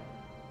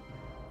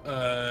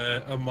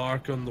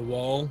mark on the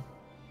wall.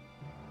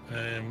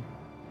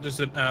 Just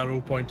an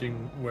arrow pointing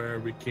where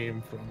we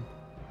came from.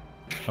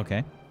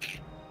 Okay.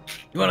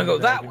 You want to go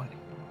that Dagger. way?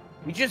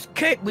 We just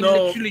came. We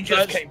No, literally just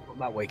that's- came from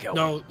that way, Kelvin.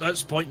 No,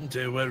 that's pointing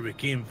to where we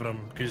came from,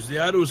 because the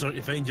arrows are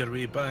to find your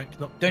way back.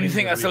 Not Don't you find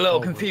think your that's a way little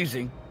forward.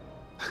 confusing?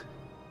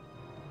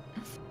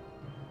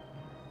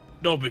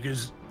 No,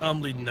 because I'm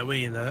leading the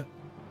way in that.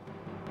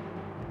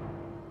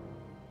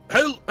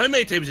 How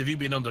many times have you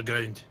been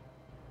underground?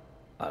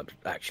 I've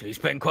actually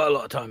spent quite a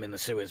lot of time in the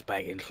sewers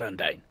back in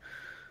Llundain.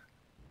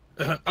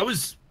 I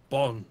was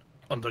born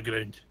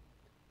underground.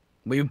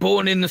 Were you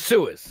born in the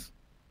sewers?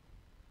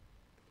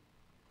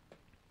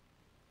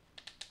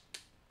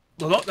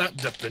 Well, not that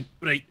different.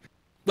 Right.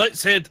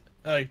 Let's head.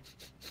 Aye.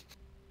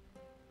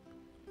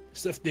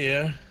 Stuff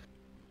there.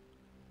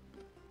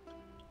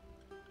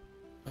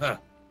 Ah.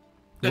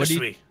 This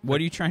way. What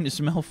are you trying to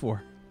smell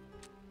for?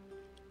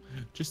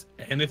 Just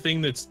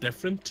anything that's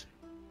different,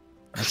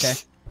 Okay.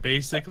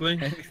 basically.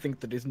 Anything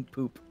that isn't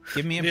poop.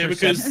 Give me a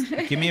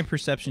Yeah, give me a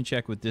perception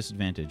check with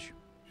disadvantage.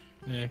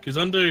 Yeah, because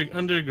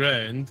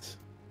underground,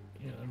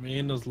 you know what I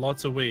mean, there's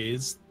lots of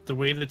ways. The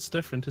way that's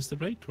different is the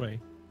right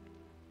way.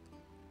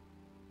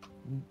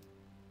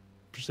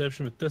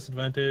 Perception with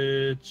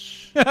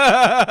disadvantage.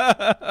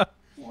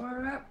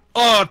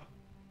 Oh,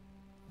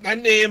 my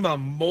name is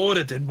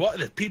Moradin. What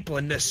are the people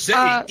in this city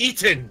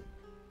eating?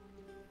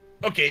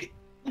 Okay,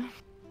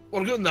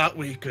 we're going that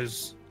way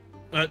because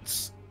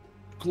that's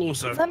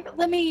closer.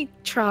 Let me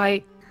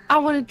try. I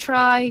want to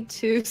try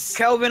to.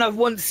 Kelvin, I've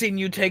once seen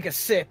you take a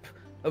sip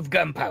of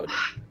gunpowder.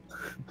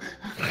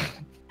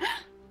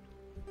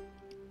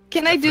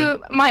 Can I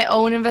do my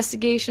own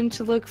investigation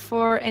to look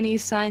for any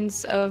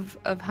signs of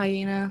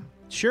hyena?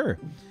 Sure.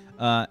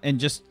 And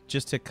just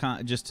to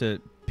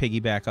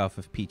piggyback off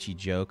of Peachy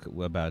joke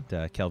about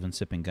Kelvin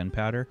sipping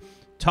gunpowder,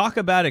 talk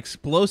about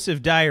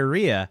explosive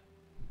diarrhea.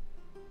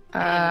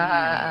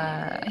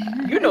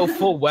 You know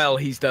full well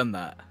he's done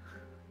that.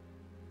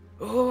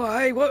 Oh,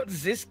 hey, what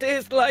does this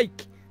taste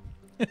like?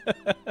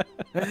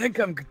 I think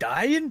I'm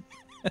dying.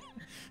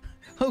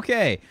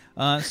 Okay.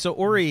 So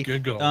Ori,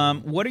 Good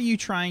going. what are you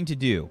trying to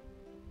do?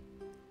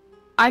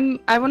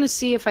 I want to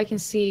see if I can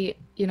see,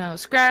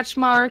 scratch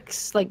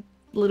marks, like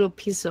little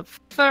piece of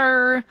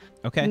fur,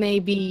 Okay.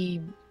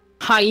 maybe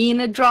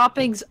hyena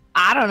droppings.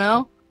 I don't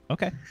know.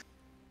 Okay.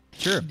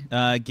 Sure.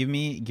 Give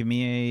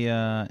me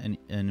an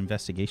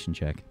investigation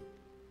check.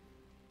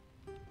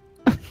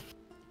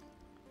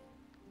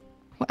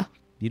 Well.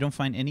 You don't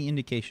find any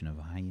indication of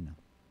a hyena.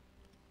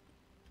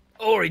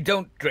 Ori,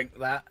 don't drink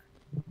that.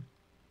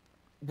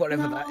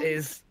 Whatever No. that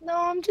is. No,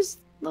 I'm just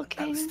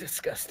looking. That's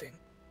disgusting.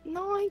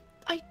 No,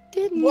 I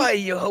didn't. Why are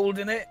you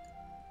holding it?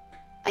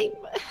 I'm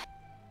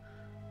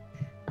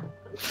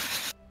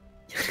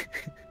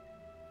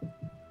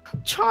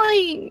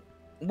trying.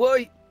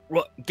 Why?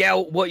 What,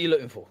 Gal, what are you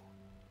looking for?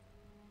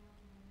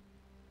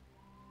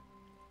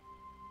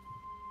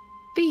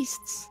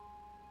 Beasts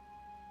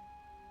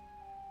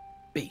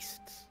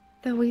Beasts.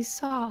 that we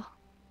saw.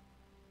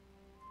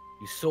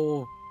 You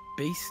saw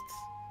beasts?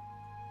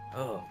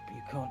 Oh,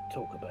 you can't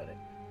talk about it.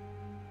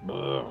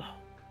 Ugh.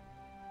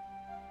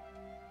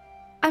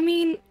 I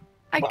mean,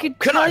 I Well, could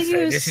can tell I you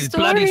say a this is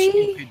story. bloody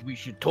stupid? We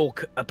should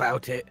talk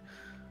about it.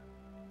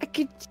 I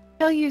could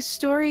tell you a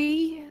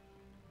story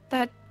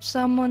that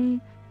someone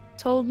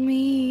told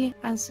me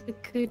as a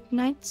good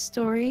night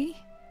story.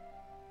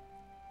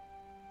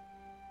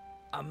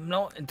 I'm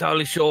not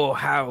entirely sure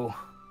how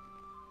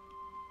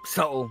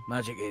subtle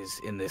magic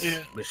is in this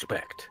Yeah.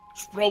 respect.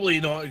 It's probably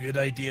not a good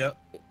idea.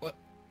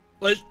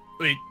 Let's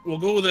wait. We'll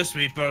go this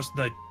way first,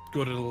 and I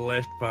go to the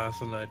left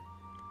path, and I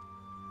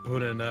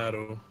put an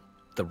arrow.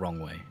 The wrong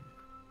way.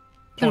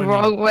 The pointing-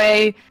 wrong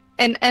way.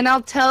 And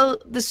I'll tell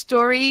the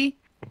story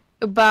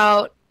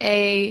about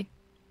a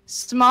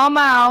small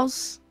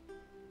mouse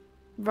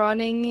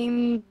running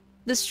in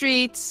the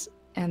streets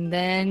and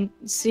then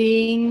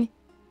seeing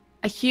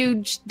a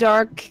huge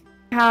dark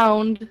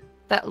hound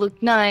that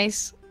looked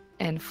nice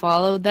and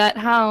followed that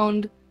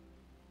hound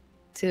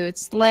to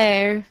its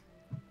lair.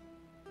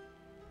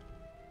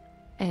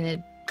 And it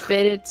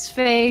bit its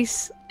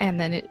face, and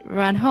then it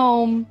ran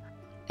home,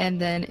 and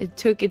then it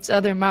took its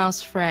other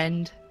mouse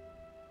friend.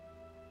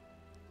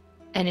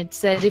 And it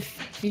said,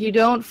 if you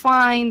don't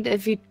find,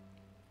 if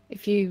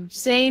you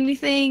say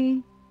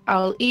anything,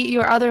 I'll eat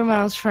your other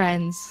mouse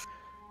friends.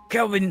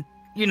 Kelvin,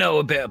 you know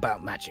a bit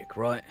about magic,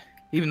 right?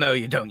 Even though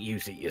you don't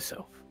use it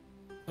yourself.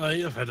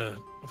 I've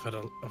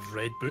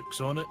read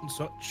books on it and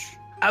such.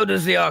 How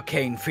does the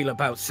arcane feel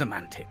about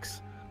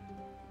semantics?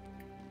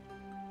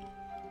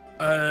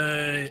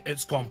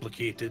 It's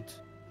complicated.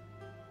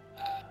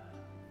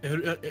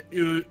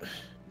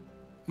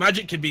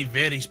 Magic can be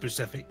very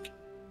specific,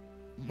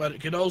 but it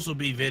can also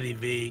be very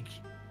vague.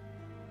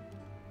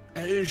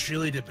 It just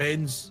really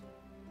depends.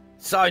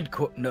 Side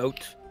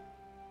note.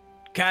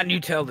 Can you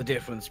tell the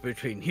difference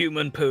between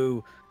human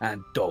poo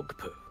and dog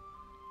poo?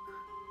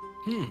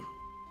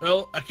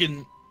 Well, I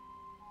can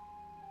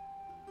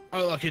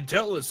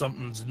tell that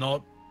something's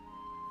not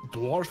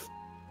dwarf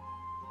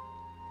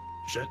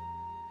shit.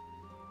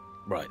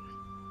 Right.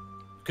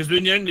 Because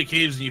when you're in the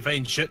caves and you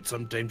find shit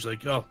sometimes,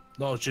 like, oh,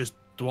 no, it's just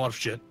dwarf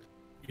shit.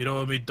 You know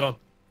what I mean? That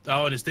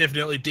one is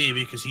definitely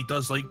Davy, because he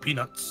does like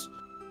peanuts.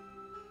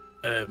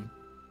 But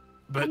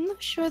I'm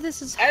not sure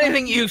this is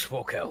anything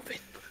useful, Kelvin.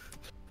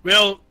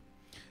 Well,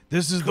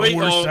 This is the Wait,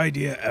 worst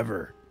idea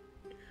ever.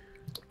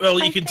 well,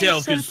 you I can think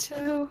tell so because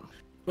too.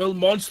 well,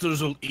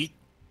 monsters will eat,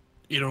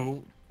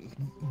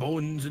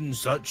 bones and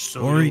such.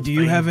 So Ori, you'll do you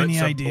find have bits any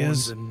of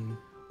ideas? bones and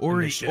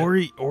Ori, shit.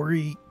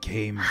 Ori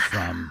came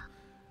from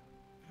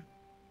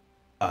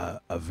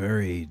a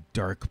very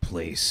dark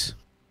place,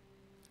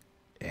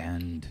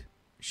 and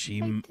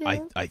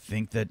I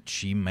think that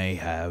she may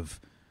have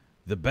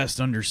the best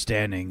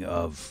understanding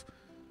of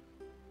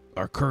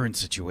our current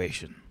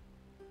situation.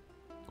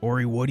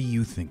 Ori, what do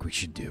you think we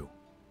should do?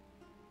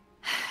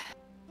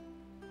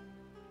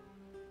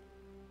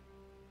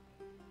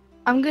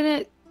 I'm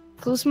gonna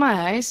close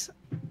my eyes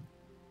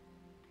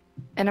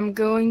and I'm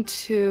going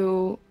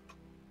to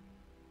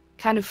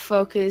kind of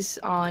focus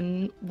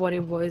on what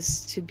it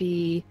was to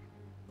be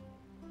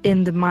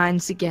in the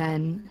mines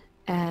again,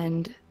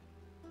 and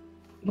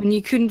when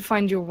you couldn't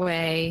find your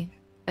way,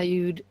 that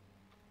you'd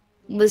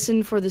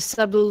listen for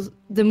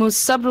the most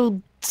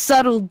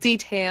subtle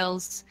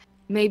details,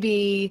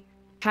 maybe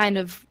kind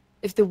of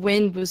if the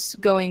wind was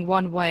going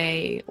one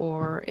way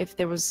or if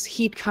there was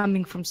heat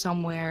coming from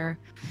somewhere,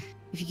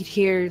 if you could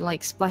hear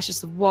like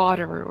splashes of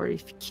water, or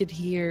if you could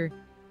hear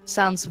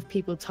sounds of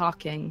people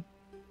talking,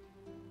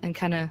 and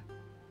kind of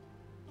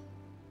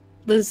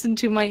listen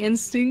to my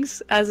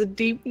instincts as a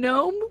deep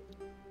gnome.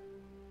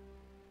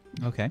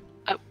 Okay.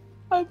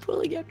 I'm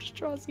pulling out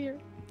straws here.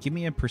 Give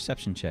me a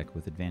perception check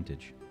with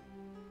advantage.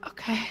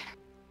 Okay.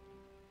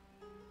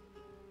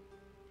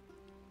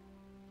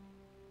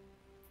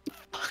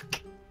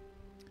 Fuck.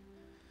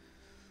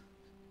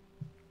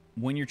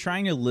 When you're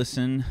trying to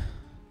listen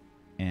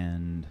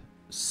and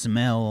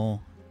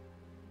smell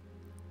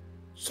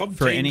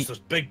Sometimes there's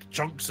big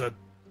chunks of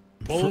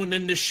bone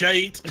in the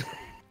shite.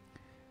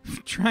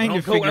 trying to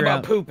Don't talk figure about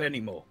out poop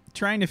anymore.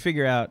 trying to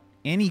figure out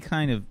any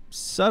kind of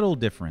subtle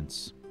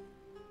difference,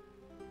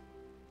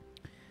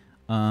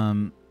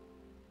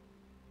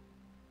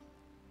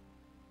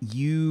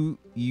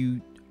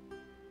 you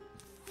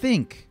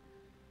think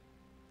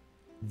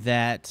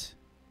that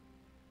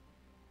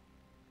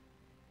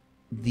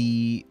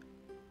the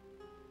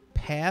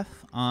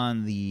path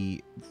on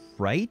the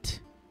right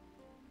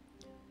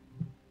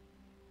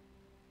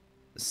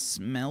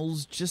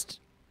smells just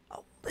a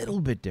little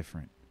bit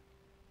different.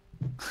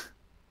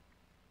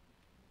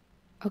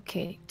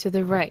 Okay, to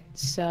the right.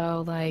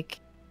 So, like,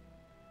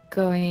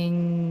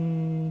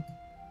 going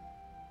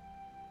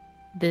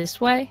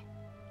this way?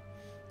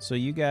 So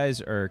you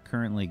guys are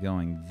currently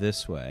going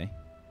this way.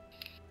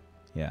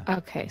 Yeah.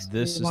 Okay. So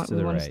This is to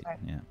the wanna right. start-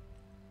 Yeah.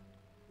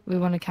 We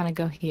want to kind of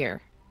go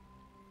here.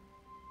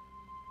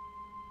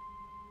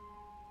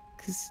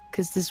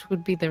 Because this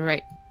would be the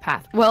right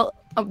path. Well,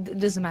 it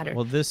doesn't matter.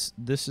 Well, this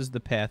is the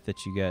path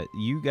that you got.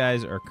 You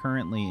guys are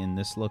currently in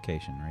this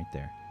location right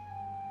there.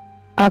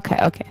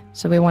 Okay.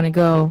 So we want to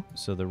go.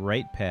 So the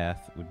right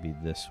path would be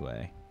this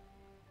way.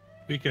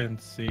 We can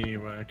see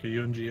Wack. Are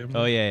you on GM?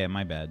 Oh yeah,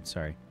 my bad.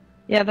 Sorry,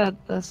 Yeah,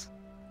 that's.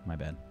 my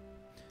bad.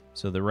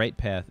 So the right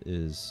path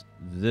is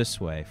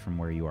this way from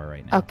where you are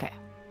right now. Okay.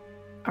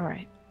 All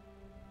right.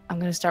 I'm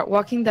going to start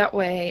walking that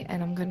way,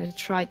 and I'm going to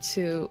try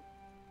to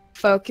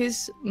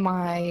focus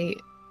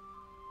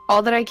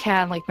all that I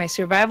can, like my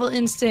survival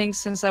instincts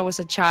since I was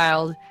a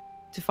child,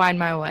 to find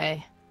my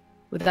way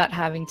without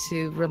having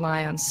to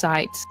rely on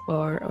sight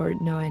or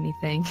know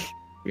anything,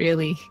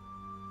 really.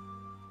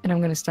 And I'm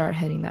going to start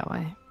heading that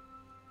way.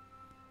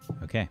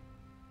 Okay.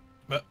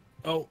 But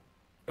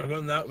we're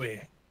going that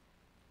way.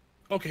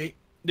 Okay,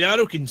 the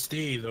arrow can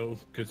stay though,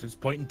 because it's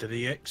pointing to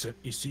the exit.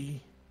 You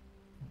see,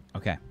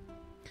 Okay.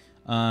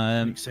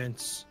 makes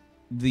sense.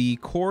 The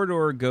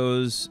corridor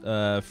goes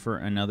for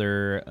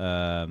another,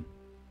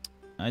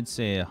 I'd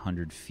say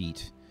 100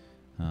 feet.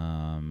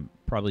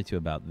 Probably to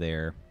about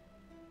there.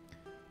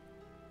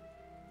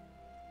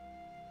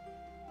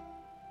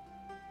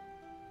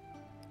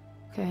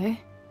 Okay.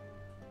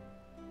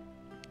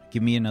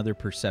 Give me another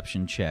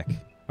perception check.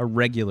 A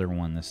regular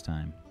one this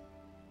time.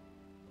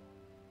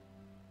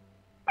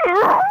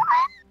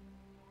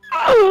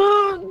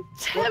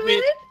 Damn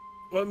it!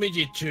 What made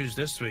you choose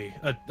this way?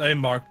 I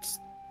marked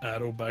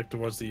arrow back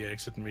towards the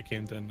exit and we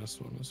came down this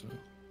one as well.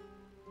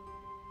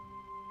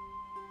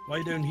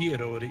 Why down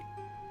here, Ori?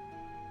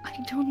 I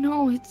don't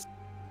know. It's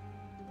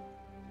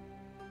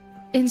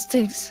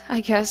instincts,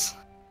 I guess.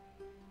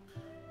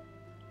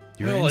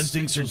 Your Well,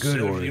 instincts are will good,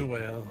 serve Ori. you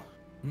well.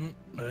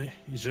 Aye,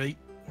 he's right.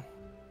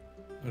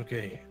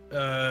 Okay.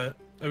 Are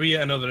we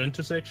at another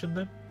intersection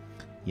then?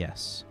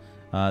 Yes.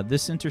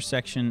 This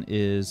intersection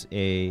is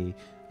a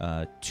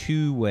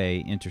two-way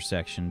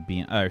intersection,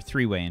 or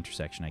three-way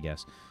intersection, I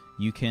guess.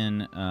 You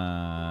can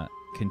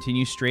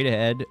continue straight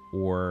ahead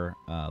or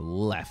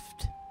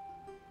left.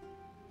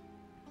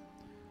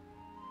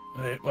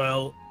 Right,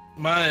 well,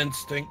 my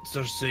instincts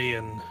are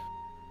saying,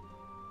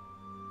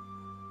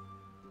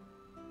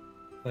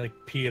 like,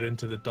 peer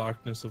into the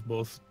darkness of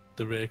both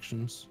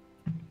directions.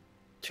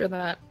 Sure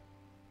that.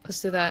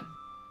 Let's do that.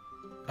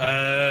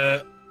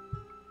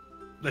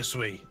 This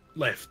way,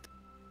 left.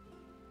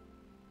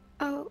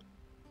 Oh,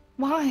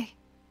 why?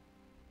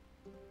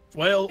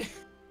 Well,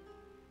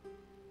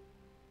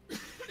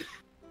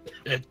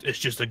 it's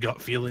just a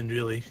gut feeling,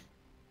 really.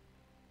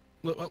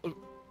 Look.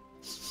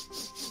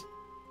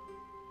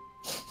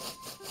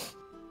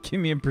 Give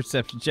me a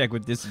perception check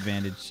with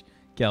disadvantage,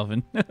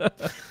 Calvin. A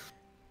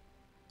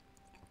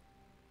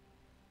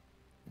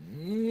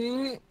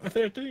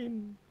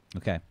 13.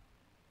 Okay.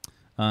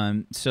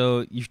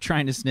 So you're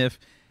trying to sniff,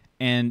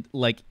 and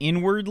like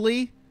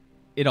inwardly,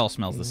 it all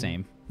smells the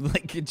same.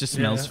 Like it just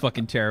smells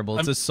fucking terrible.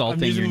 It's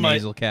assaulting your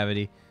nasal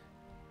cavity.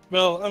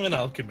 Well, I'm an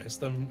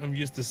alchemist. I'm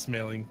used to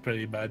smelling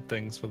pretty bad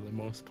things for the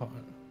most part.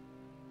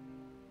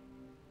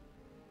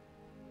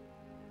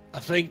 I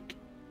think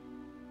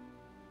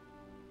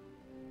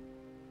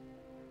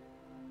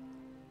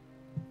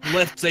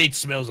left side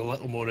smells a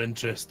little more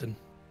interesting.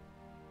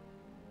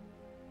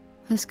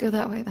 Let's go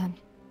that way then.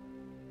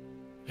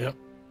 Yep.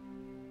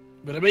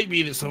 But it might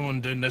be that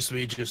someone down this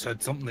way just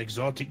had something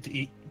exotic to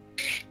eat.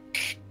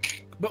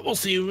 But we'll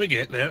see when we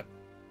get there.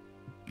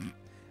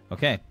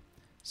 Okay.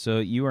 So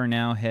you are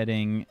now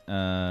heading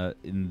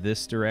in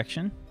this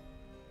direction.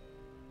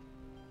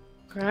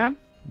 Okay.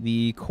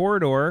 The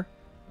corridor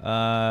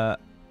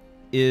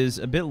is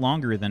a bit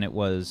longer than it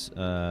was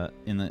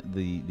in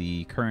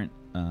the current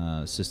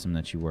system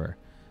that you were.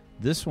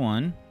 This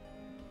one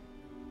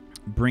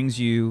brings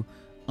you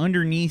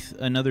underneath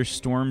another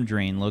storm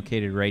drain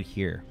located right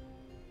here.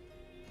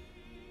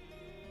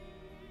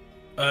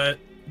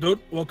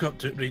 Don't walk up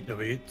to it right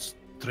away.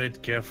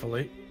 Tread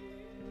carefully.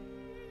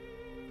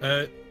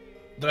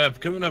 Drab,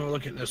 come and have a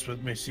look at this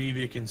with me. See if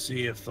you can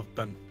see if they've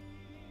been.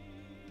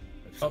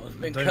 Someone's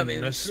been down coming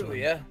this through, one.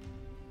 yeah?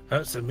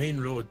 That's the main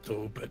road,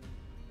 though, but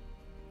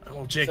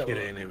I'll check So- it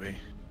anyway.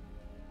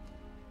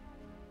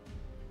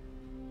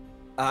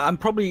 I'm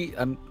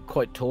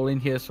quite tall in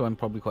here, so I'm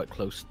probably quite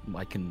close.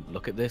 I can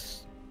look at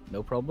this,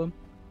 no problem.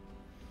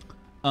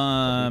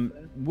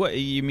 What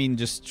you mean?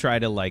 Just try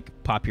to like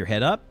pop your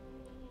head up?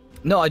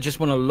 No, I just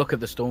want to look at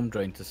the storm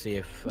drain to see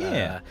if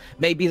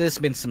maybe there's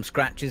been some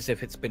scratches,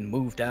 if it's been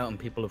moved out and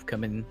people have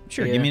come in.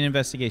 Sure. here. Give me an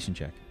investigation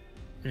check.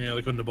 Yeah,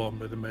 like on the bottom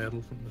of the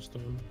metal from the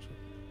storm.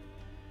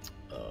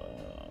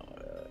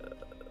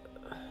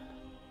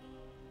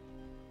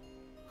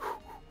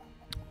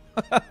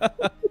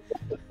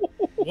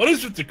 What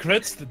is with the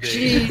crits today?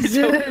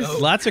 Jesus.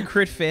 Lots of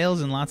crit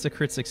fails and lots of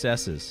crit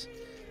successes.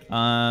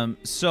 There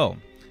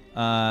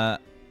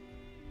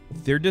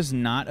does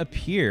not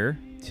appear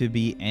to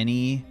be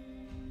any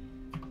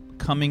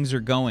comings or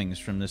goings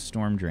from this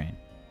storm drain.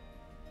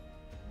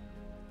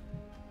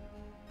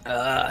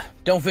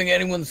 Don't think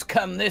anyone's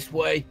come this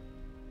way.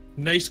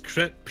 Nice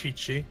crit,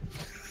 Peachy.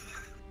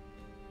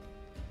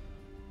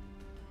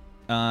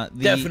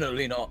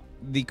 Definitely not.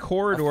 The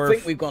corridor. I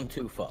think we've gone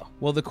too far.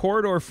 Well, the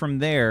corridor from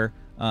there,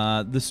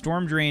 the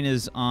storm drain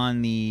is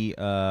on the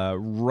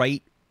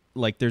right.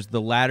 Like, there's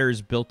the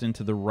ladders built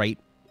into the right,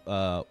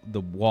 the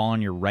wall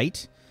on your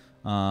right.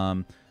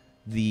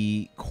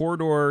 The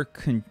corridor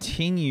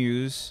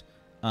continues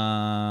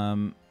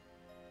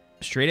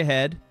straight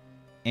ahead,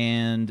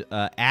 and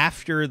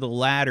after the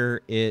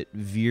ladder, it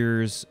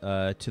veers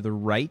to the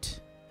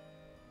right.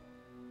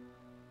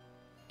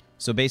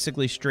 So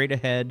basically, straight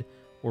ahead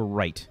or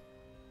right.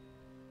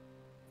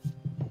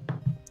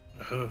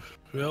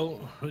 Well,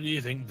 what do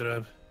you think,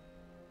 Drab?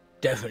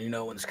 Definitely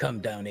no one's come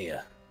down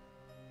here.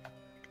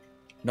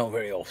 Not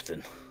very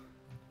often.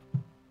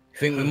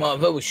 Think we might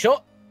have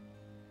overshot?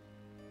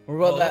 Or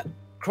about that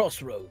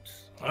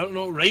crossroads? I don't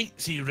know, right?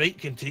 See, right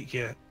can take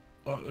you.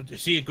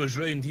 See, it goes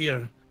round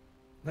here.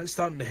 That's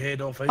starting to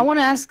head off out. I want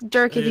to ask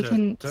Dirk if he Later,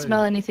 can down.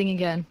 smell anything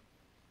again.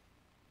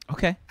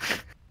 Okay.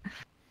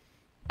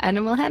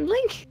 Animal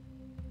handling?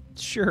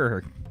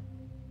 Sure.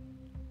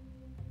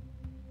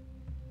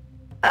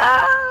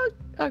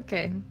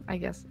 Okay, I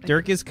guess.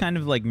 Dirk is kind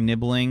of like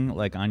nibbling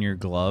like on your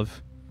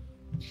glove.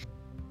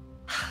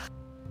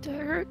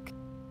 Dirk.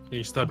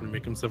 He's starting to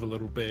make himself a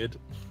little bed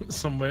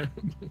somewhere.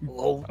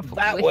 Well,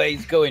 that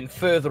way's going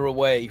further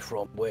away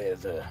from where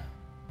the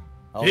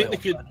our Yeah, little they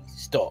could- bunny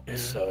stopped. yeah.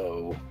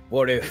 So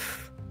what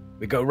if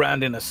we go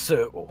round in a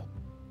circle?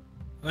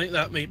 I think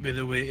that might be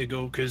the way to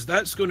go, because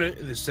that's going out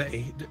to the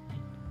city.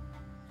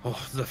 Oh,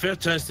 the fair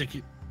chance to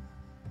get...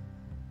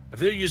 If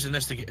they're using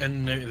this to get in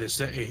and out of the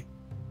city,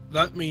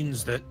 that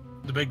means that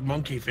the big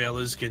monkey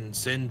fellas can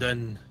send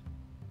in...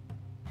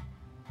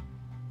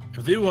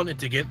 If they wanted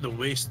to get the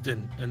waste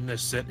in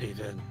this city,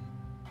 then...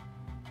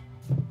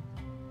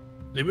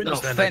 They wouldn't No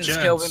stand a offense,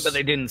 chance. Kelvin, but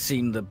they didn't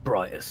seem the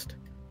brightest.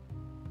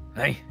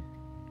 Hey?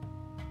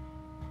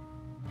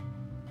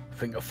 I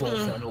think a full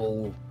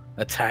frontal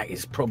attack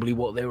is probably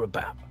what they're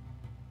about.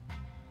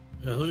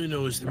 Well, who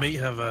knows? They might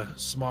have a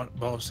smart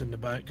boss in the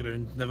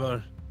background.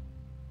 Never...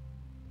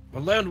 I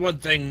learned one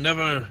thing,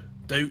 never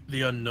doubt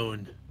the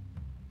unknown.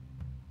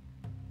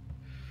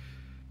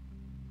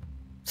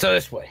 So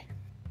this way.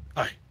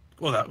 Aye,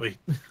 go that way.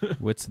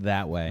 What's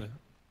that way?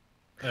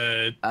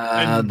 The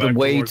back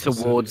way towards the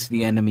towards city.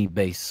 the enemy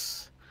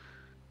base,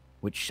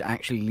 which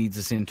actually leads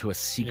us into a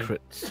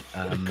secret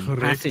correct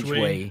passageway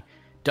way.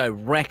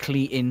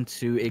 directly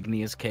into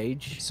Ignea's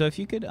cage. So if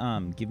you could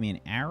give me an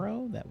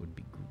arrow, that would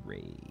be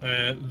great.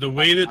 The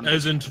way that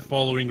isn't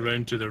following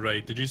round to the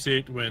right. Did you say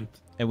it went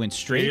It went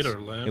straight. straight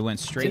or left? It went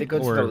straight it go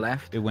to or the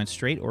left? It went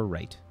straight or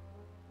right.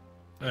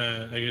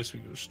 I guess we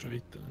go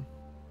straight then.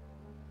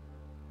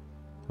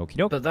 Okie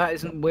doke. But that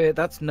isn't where.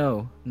 That's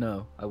no.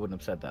 I wouldn't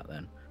have said that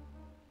then.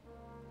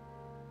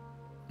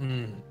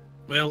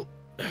 Well,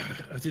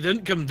 if they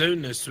didn't come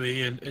down this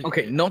way, and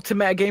Okay, not to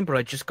metagame, but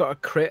I just got a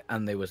crit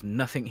and there was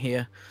nothing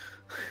here.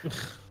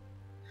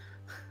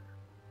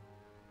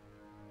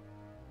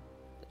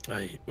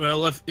 Aye.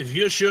 Well, if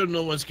you're sure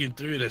no one's came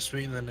through this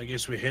way, then I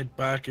guess we head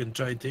back and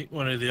try and take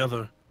one of the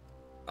other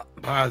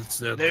paths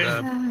there.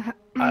 There's-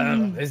 I don't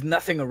know. There's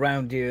nothing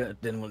around here.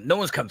 No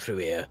one's come through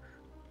here.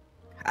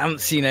 I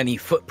haven't seen any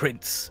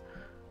footprints.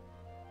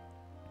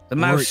 The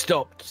mouse Ori-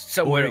 stopped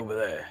somewhere Ori- over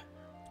there.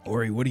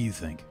 Ori, what do you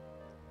think?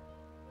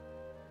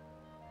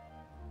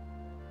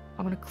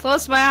 I'm gonna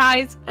close my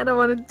eyes and I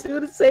want to do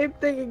the same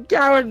thing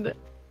again.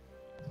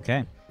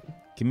 Okay.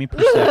 Give me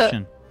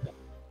perception.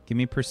 Give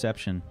me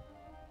perception.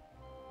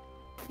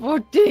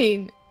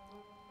 14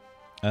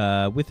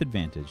 With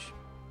advantage.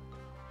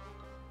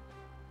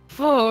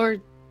 for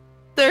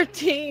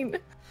 13.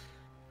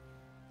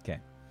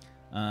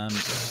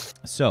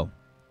 So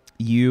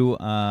you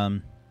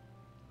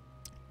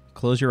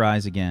close your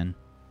eyes again.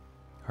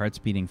 Heart's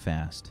beating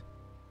fast.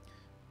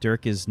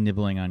 Dirk is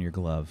nibbling on your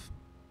glove.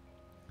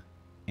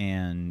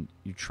 And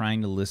you're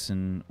trying to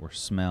listen or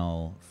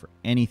smell for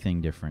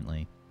anything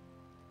differently.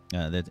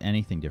 That's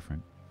anything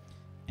different.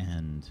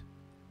 And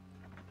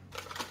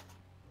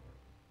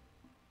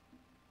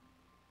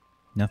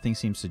nothing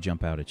seems to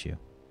jump out at you.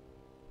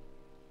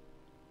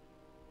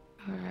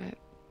 All right.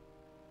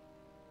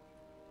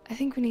 I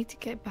think we need to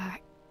get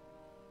back.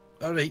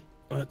 All right,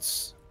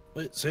 let's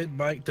head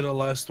back to the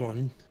last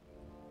one.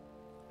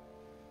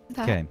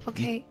 Okay.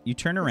 Okay. You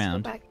turn let's go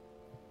around, back.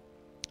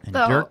 and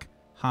So- Dirk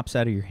hops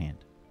out of your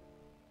hand.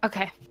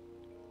 Okay.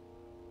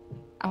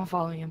 I'm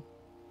following him.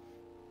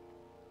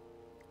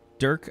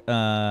 Dirk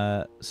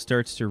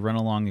starts to run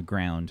along the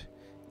ground,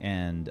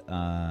 and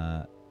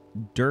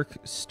Dirk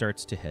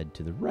starts to head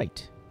to the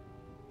right.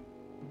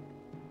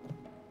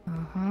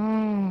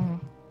 Uh-huh.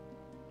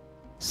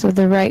 So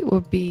the right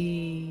would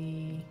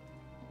be...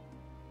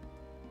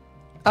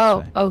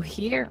 Okay. Oh,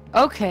 here.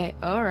 Okay,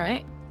 all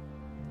right.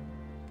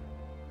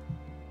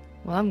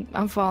 Well,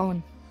 I'm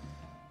following.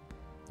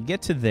 You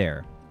get to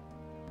there,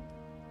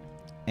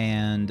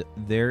 and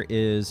there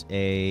is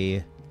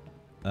a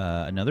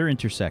another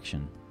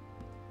intersection.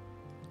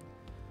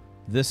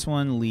 This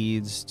one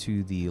leads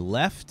to the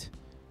left,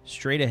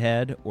 straight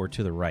ahead, or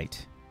to the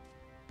right.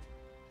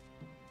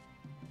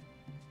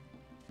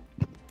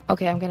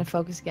 Okay, I'm gonna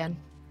focus again.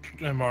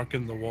 I'm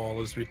marking the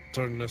wall as we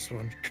turn this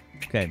one.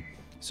 Okay,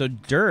 so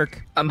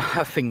Dirk, I'm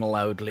huffing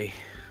loudly.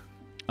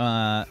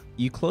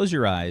 you close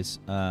your eyes,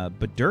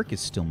 but Dirk is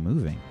still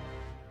moving.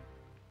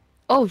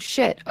 Oh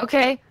shit.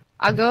 Okay.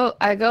 I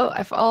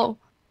follow.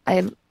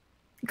 I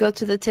go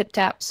to the tip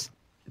taps.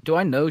 Do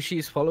I know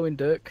she's following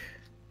Dirk?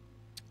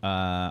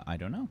 I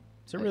don't know.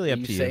 It's really Are up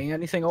you to you. saying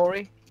anything,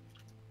 Ori?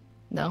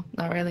 No,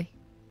 not really.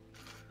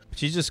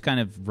 She's just kind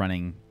of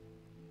running.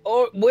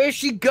 Or where's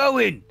she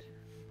going?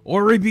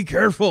 Ori, be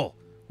careful.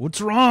 What's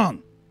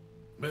wrong?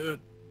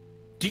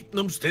 Deep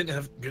gnomes tend to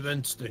have good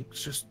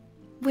instincts. Just,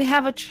 We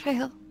have a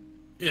trail.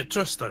 yeah,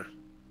 trust her.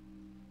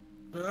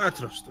 I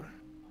trust her.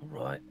 All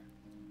right.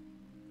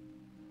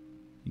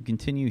 You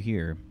continue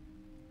here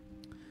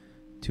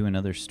to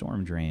another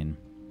storm drain.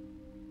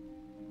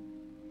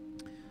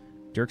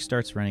 Dirk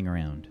starts running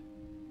around.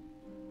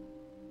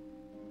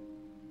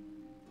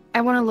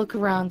 I want to look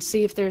around,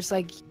 see if there's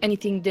like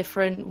anything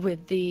different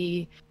with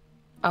the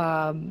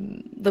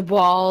the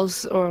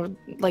walls or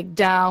like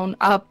down,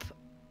 up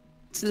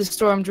to the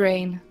storm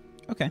drain.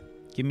 Okay.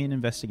 Give me an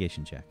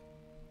investigation check.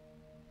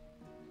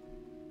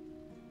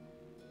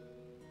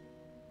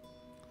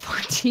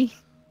 14.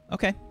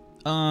 Okay.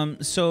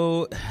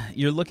 So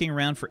you're looking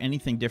around for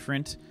anything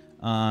different.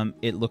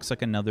 It looks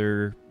like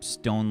another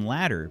stone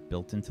ladder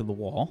built into the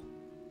wall,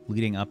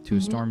 leading up to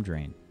a storm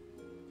drain.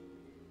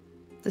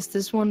 Does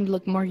this one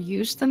look more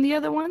used than the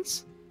other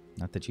ones?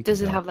 Not that you. Does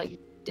can it tell. have like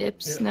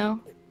dips? Yeah. No.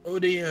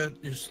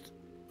 Odie, just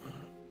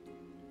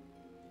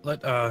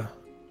let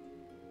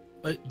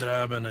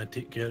Drab and I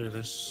take care of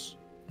this.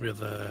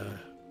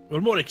 We're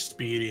more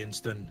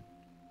experienced in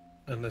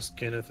this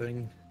kind of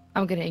thing.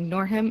 I'm gonna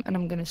ignore him and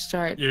I'm gonna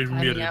start You're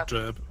climbing muted, up.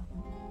 Drab.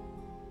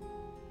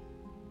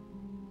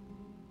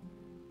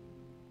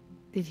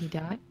 Did he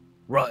die?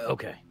 Right.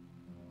 Okay.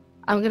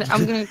 I'm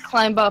gonna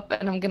climb up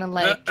and I'm gonna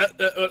like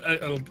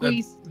I'll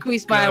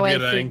squeeze my grab way your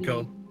through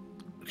ankle.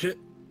 Okay.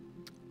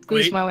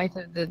 squeeze Wait. my way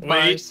through the Wait.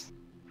 bars.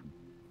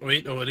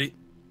 Wait, Odie.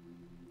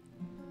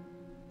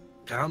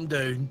 Calm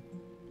down.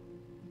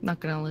 Not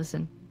gonna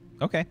listen.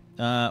 Okay.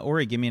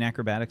 Ori, give me an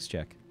acrobatics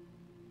check.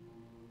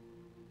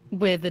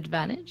 With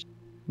advantage?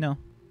 No.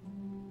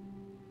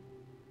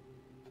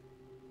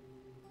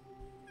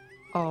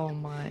 Oh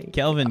my.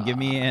 Kelvin, give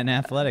me an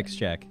athletics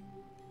check.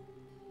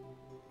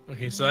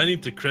 Okay, so I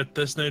need to crit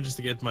this now just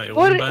to get my own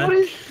What back.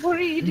 are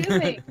you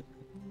doing?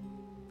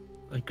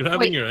 I'm grabbing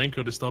Wait. your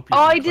ankle to stop you. Oh,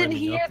 from I didn't climbing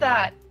hear up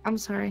that. I'm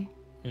sorry.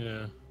 there.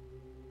 Yeah.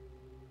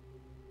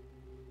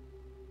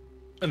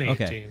 An 18.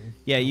 Okay.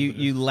 Yeah,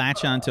 you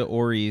latch onto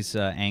Ori's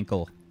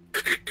ankle.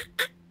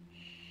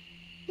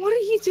 What are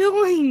you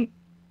doing?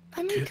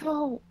 Let me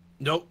go.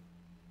 Nope.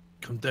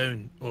 Come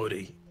down,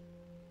 Ori.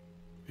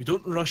 You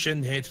don't rush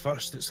in head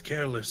first, it's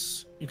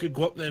careless. You could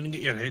go up there and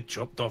get your head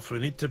chopped off. We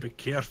need to be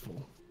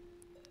careful.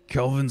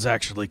 Kelvin's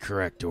actually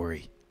correct,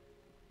 Ori.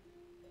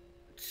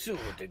 To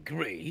a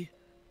degree.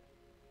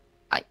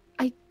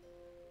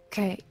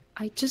 Okay,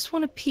 I just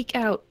want to peek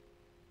out.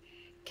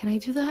 Can I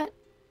do that?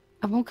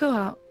 I won't go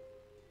out.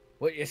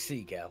 What you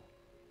see, gal?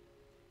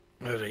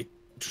 Alright,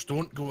 just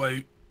don't go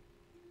out.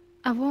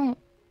 I won't.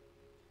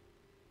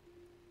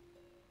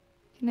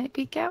 Can I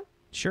peek out?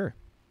 Sure.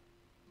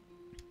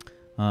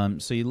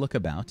 So you look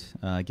about.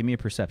 Give me a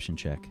perception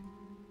check.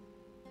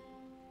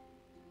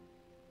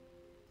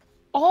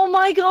 Oh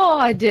my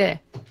god!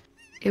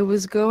 It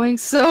was going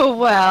so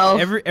well.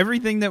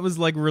 Everything that was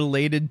like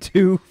related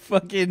to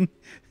fucking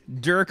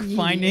Dirk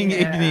finding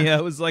Yeah.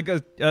 Ignia was like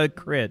a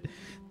crit.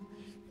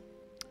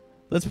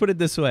 Let's put it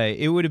this way.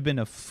 It would have been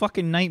a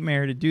fucking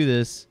nightmare to do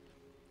this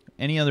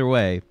any other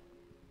way.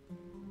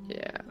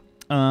 Yeah.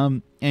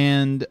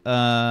 And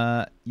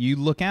you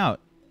look out.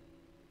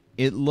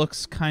 It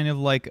looks kind of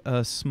like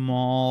a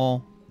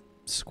small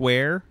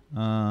square,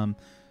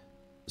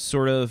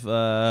 sort of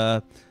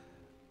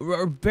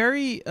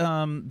very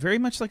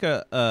much like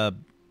a.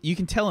 You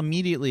can tell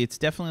immediately it's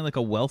definitely like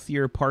a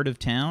wealthier part of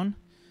town.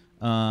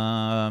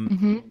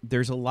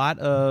 There's a lot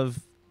of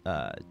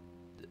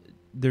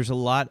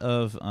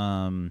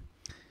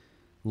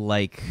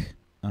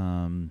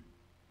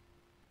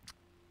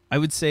I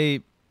would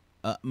say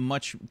a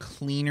much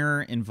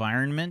cleaner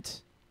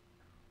environment,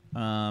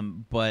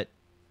 but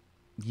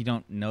you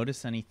don't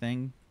notice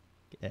anything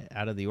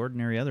out of the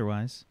ordinary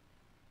otherwise.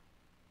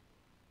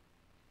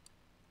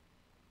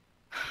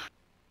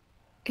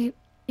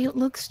 It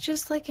looks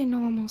just like a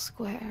normal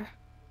square.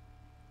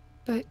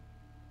 But,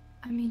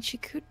 I mean, she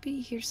could be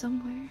here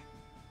somewhere.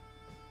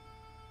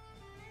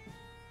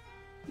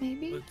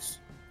 Maybe?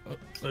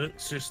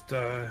 Let's just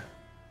Let's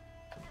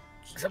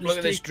have a look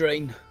at this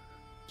drain.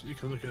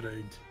 Take a look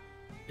around.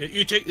 Yeah,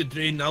 you take the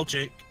drain, I'll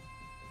check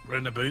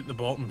round about the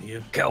bottom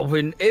here.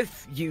 Calvin,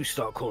 if you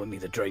start calling me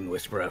the drain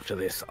whisperer after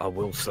this, I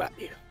will slap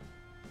you.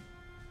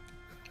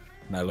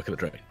 Now look at the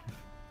drain.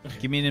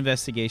 Give me an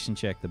investigation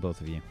check, the both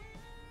of you.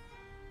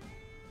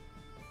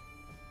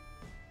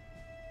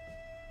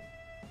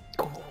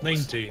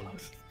 19.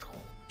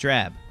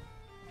 Drab.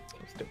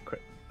 Let's do a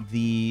crit.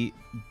 The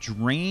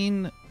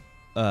drain,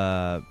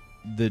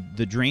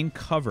 the drain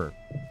cover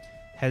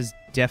has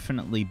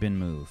definitely been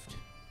moved.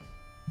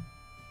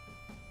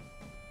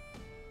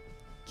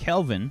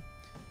 Kelvin,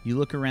 you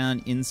look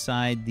around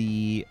inside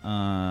the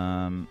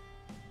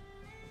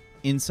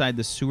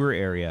sewer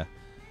area.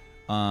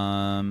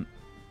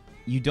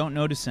 You don't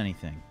notice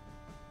anything.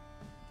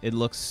 It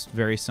looks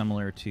very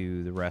similar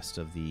to the rest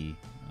of the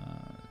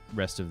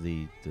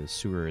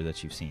sewer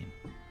that you've seen.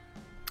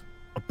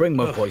 I'll bring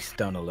my voice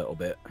down a little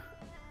bit.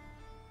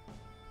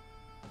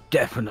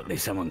 Definitely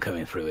someone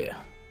coming through here.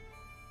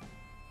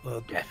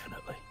 Well,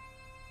 Definitely.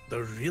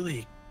 they're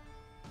really...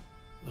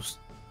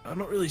 I'm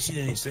not really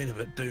seeing any sign of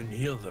it down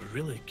here. They're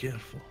really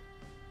careful.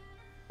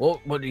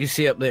 What do you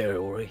see up there,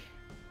 Ori?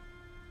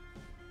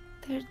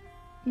 There's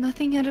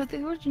nothing out of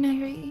the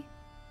ordinary.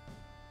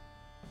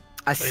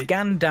 I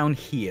scanned down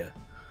here,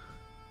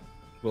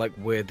 like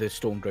where the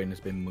storm drain has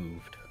been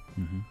moved.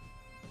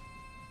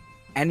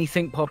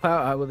 Anything pop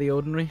out of the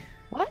ordinary?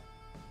 What?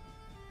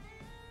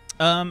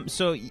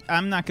 So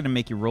I'm not going to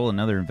make you roll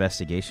another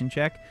investigation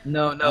check.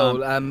 No,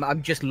 no.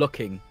 I'm just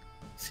looking,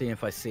 seeing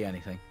if I see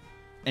anything.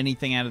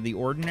 Anything out of the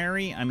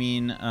ordinary? I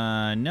mean,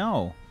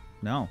 no.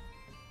 I'm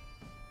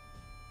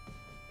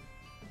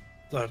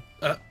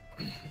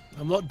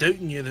not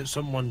doubting you that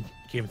someone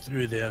came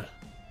through there.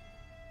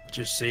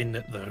 Just saying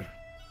that they're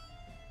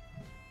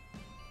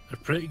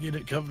pretty good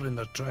at covering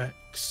their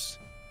tracks,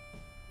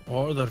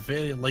 or they're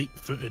very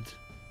light-footed.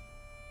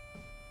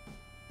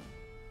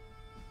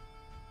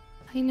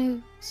 I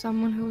knew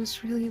someone who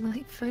was really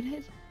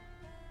light-footed.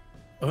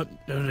 Oh, all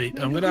right,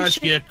 Maybe I'm going to we ask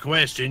should- you a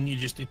question. You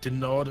just need to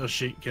nod or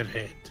shake your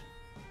head.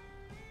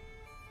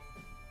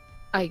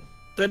 I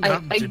Didn't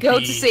happen to go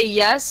be... to say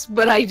yes,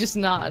 but I just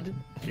nod.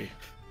 Okay.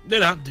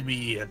 Didn't happen to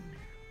be an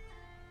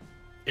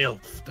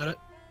elf, did it?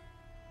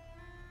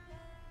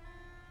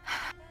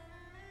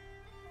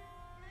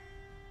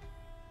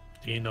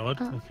 Do you nod?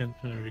 We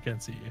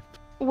can't see you.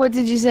 What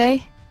did you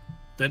say?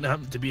 Didn't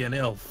happen to be an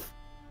elf.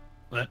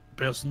 That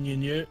person you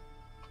knew?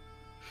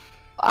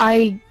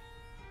 I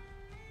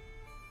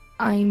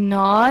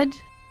nod,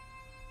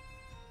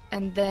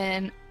 and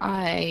then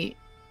I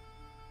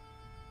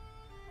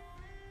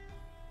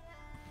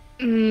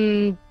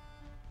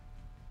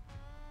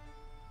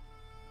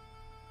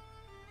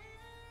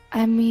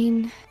I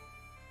mean,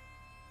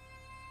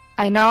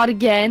 I nod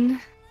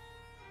again,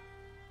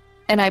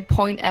 and I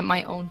point at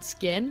my own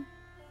skin.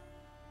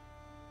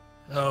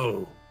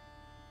 Oh.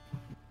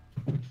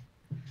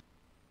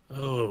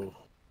 Oh.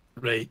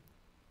 Right.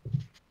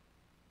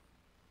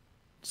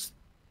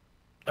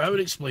 I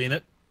would explain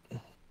it.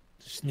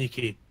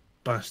 Sneaky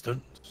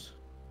bastards.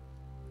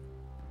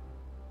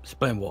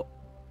 Explain what?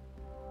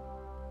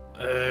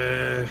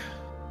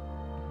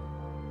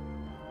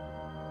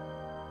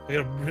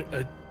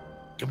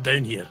 Come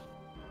down here.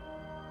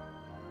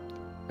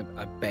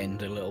 I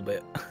bend a little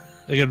bit.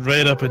 I get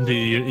right up into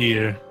your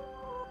ear.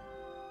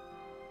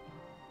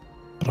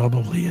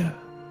 Probably a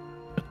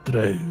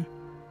drow.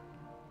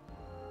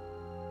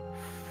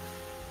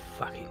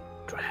 Fucking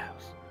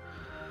drowse.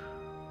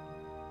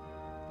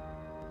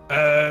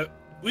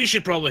 We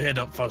should probably head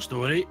up first,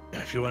 Dory,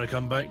 if you want to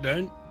come back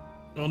down.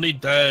 We'll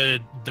need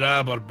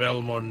Drab or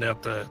Belmore there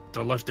to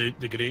lift out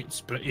the grates.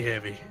 Pretty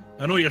heavy.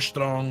 I know you're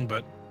strong,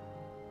 but...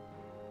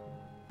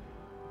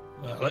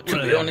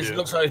 To be honest, it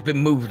looks like it's been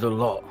moved a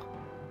lot.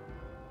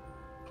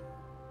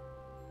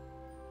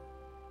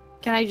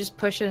 Can I just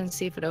push it and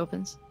see if it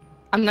opens?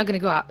 I'm not gonna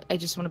go out. I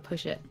just want to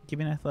push it. Give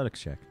me an athletics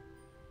check.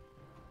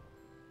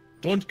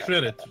 Don't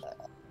crit it.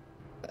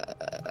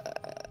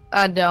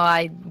 No,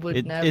 I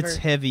would never. It's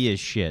heavy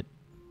as shit.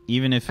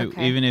 Even if it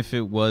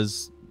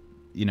was,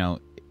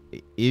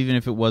 even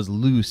if it was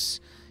loose,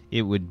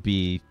 it would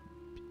be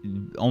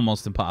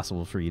almost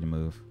impossible for you to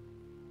move.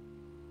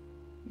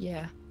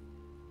 Yeah.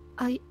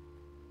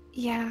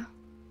 Yeah.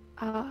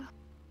 Go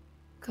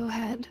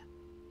ahead.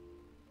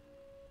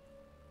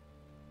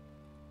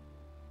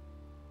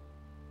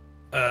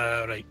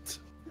 Right.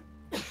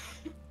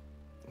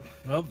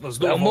 Well, there's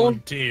no Belmont?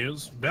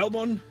 volunteers.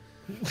 Belmont?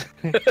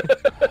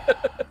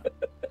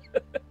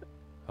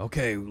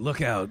 Okay,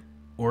 look out.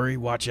 Ori,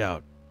 watch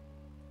out.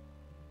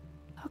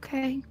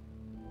 Okay.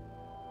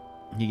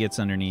 He gets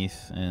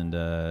underneath and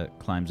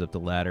climbs up the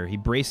ladder. He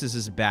braces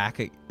his back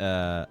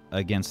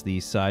against the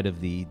side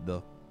of the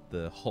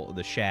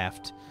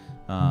shaft,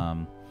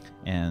 and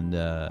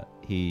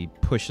he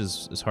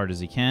pushes as hard as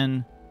he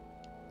can.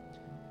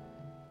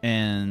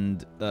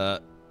 And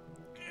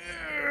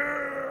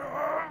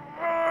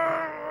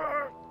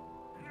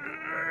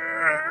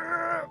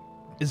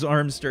his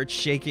arms start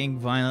shaking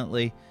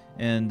violently,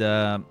 and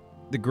the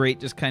grate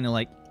just kind of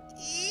like,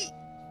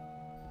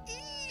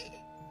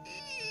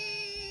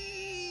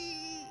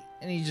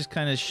 and he just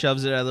kind of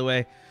shoves it out of the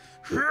way.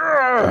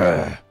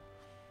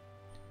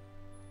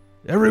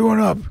 Everyone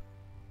up.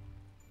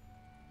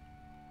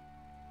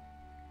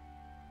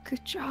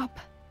 Good job.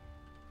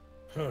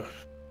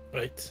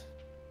 Right.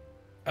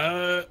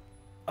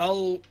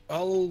 I'll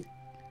go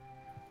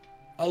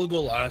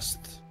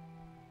last.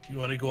 You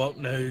want to go up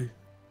now?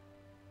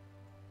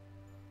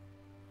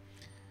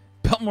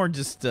 Belmore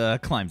just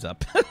climbs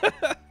up.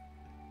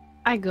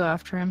 I go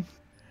after him.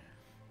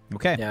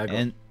 Okay. Yeah, I go.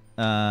 And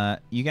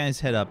you guys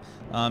head up.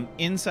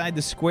 Inside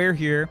the square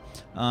here,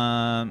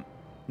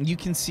 you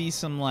can see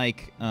some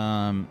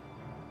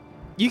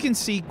you can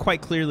see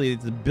quite clearly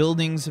that the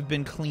buildings have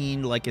been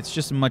cleaned. Like, it's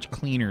just much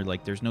cleaner.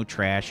 Like, there's no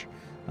trash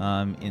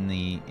in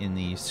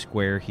the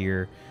square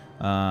here.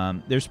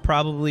 There's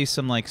probably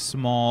some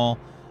small,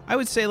 I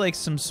would say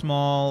some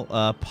small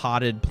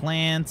potted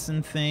plants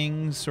and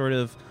things sort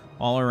of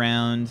all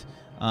around.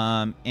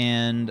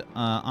 And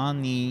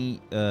on the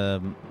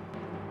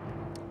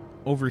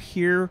over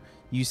here,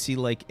 you see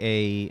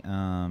a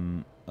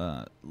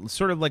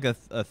sort of like a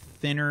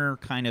thinner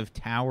kind of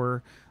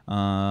tower.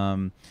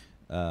 The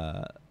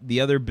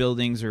other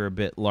buildings are a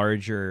bit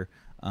larger.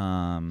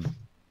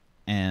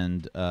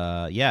 And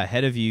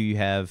ahead of you, you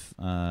have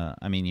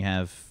you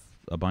have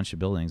a bunch of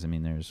buildings. I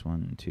mean, there's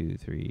 1, 2,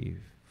 3,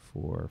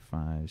 4,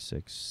 5,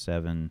 6,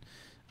 7.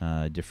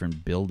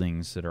 different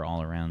buildings that are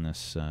all around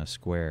this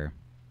square.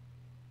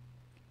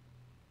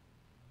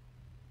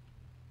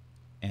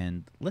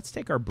 And let's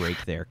take our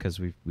break there because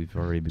we've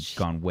already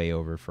gone way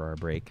over for our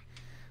break.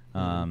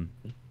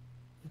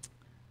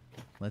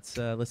 Let's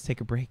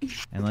take a break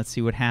and let's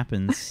see what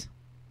happens.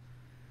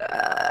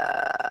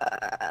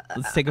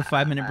 Let's take a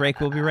 5-minute break.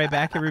 We'll be right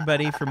back,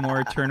 everybody, for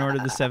more Turn Order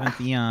the Seventh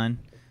Eon.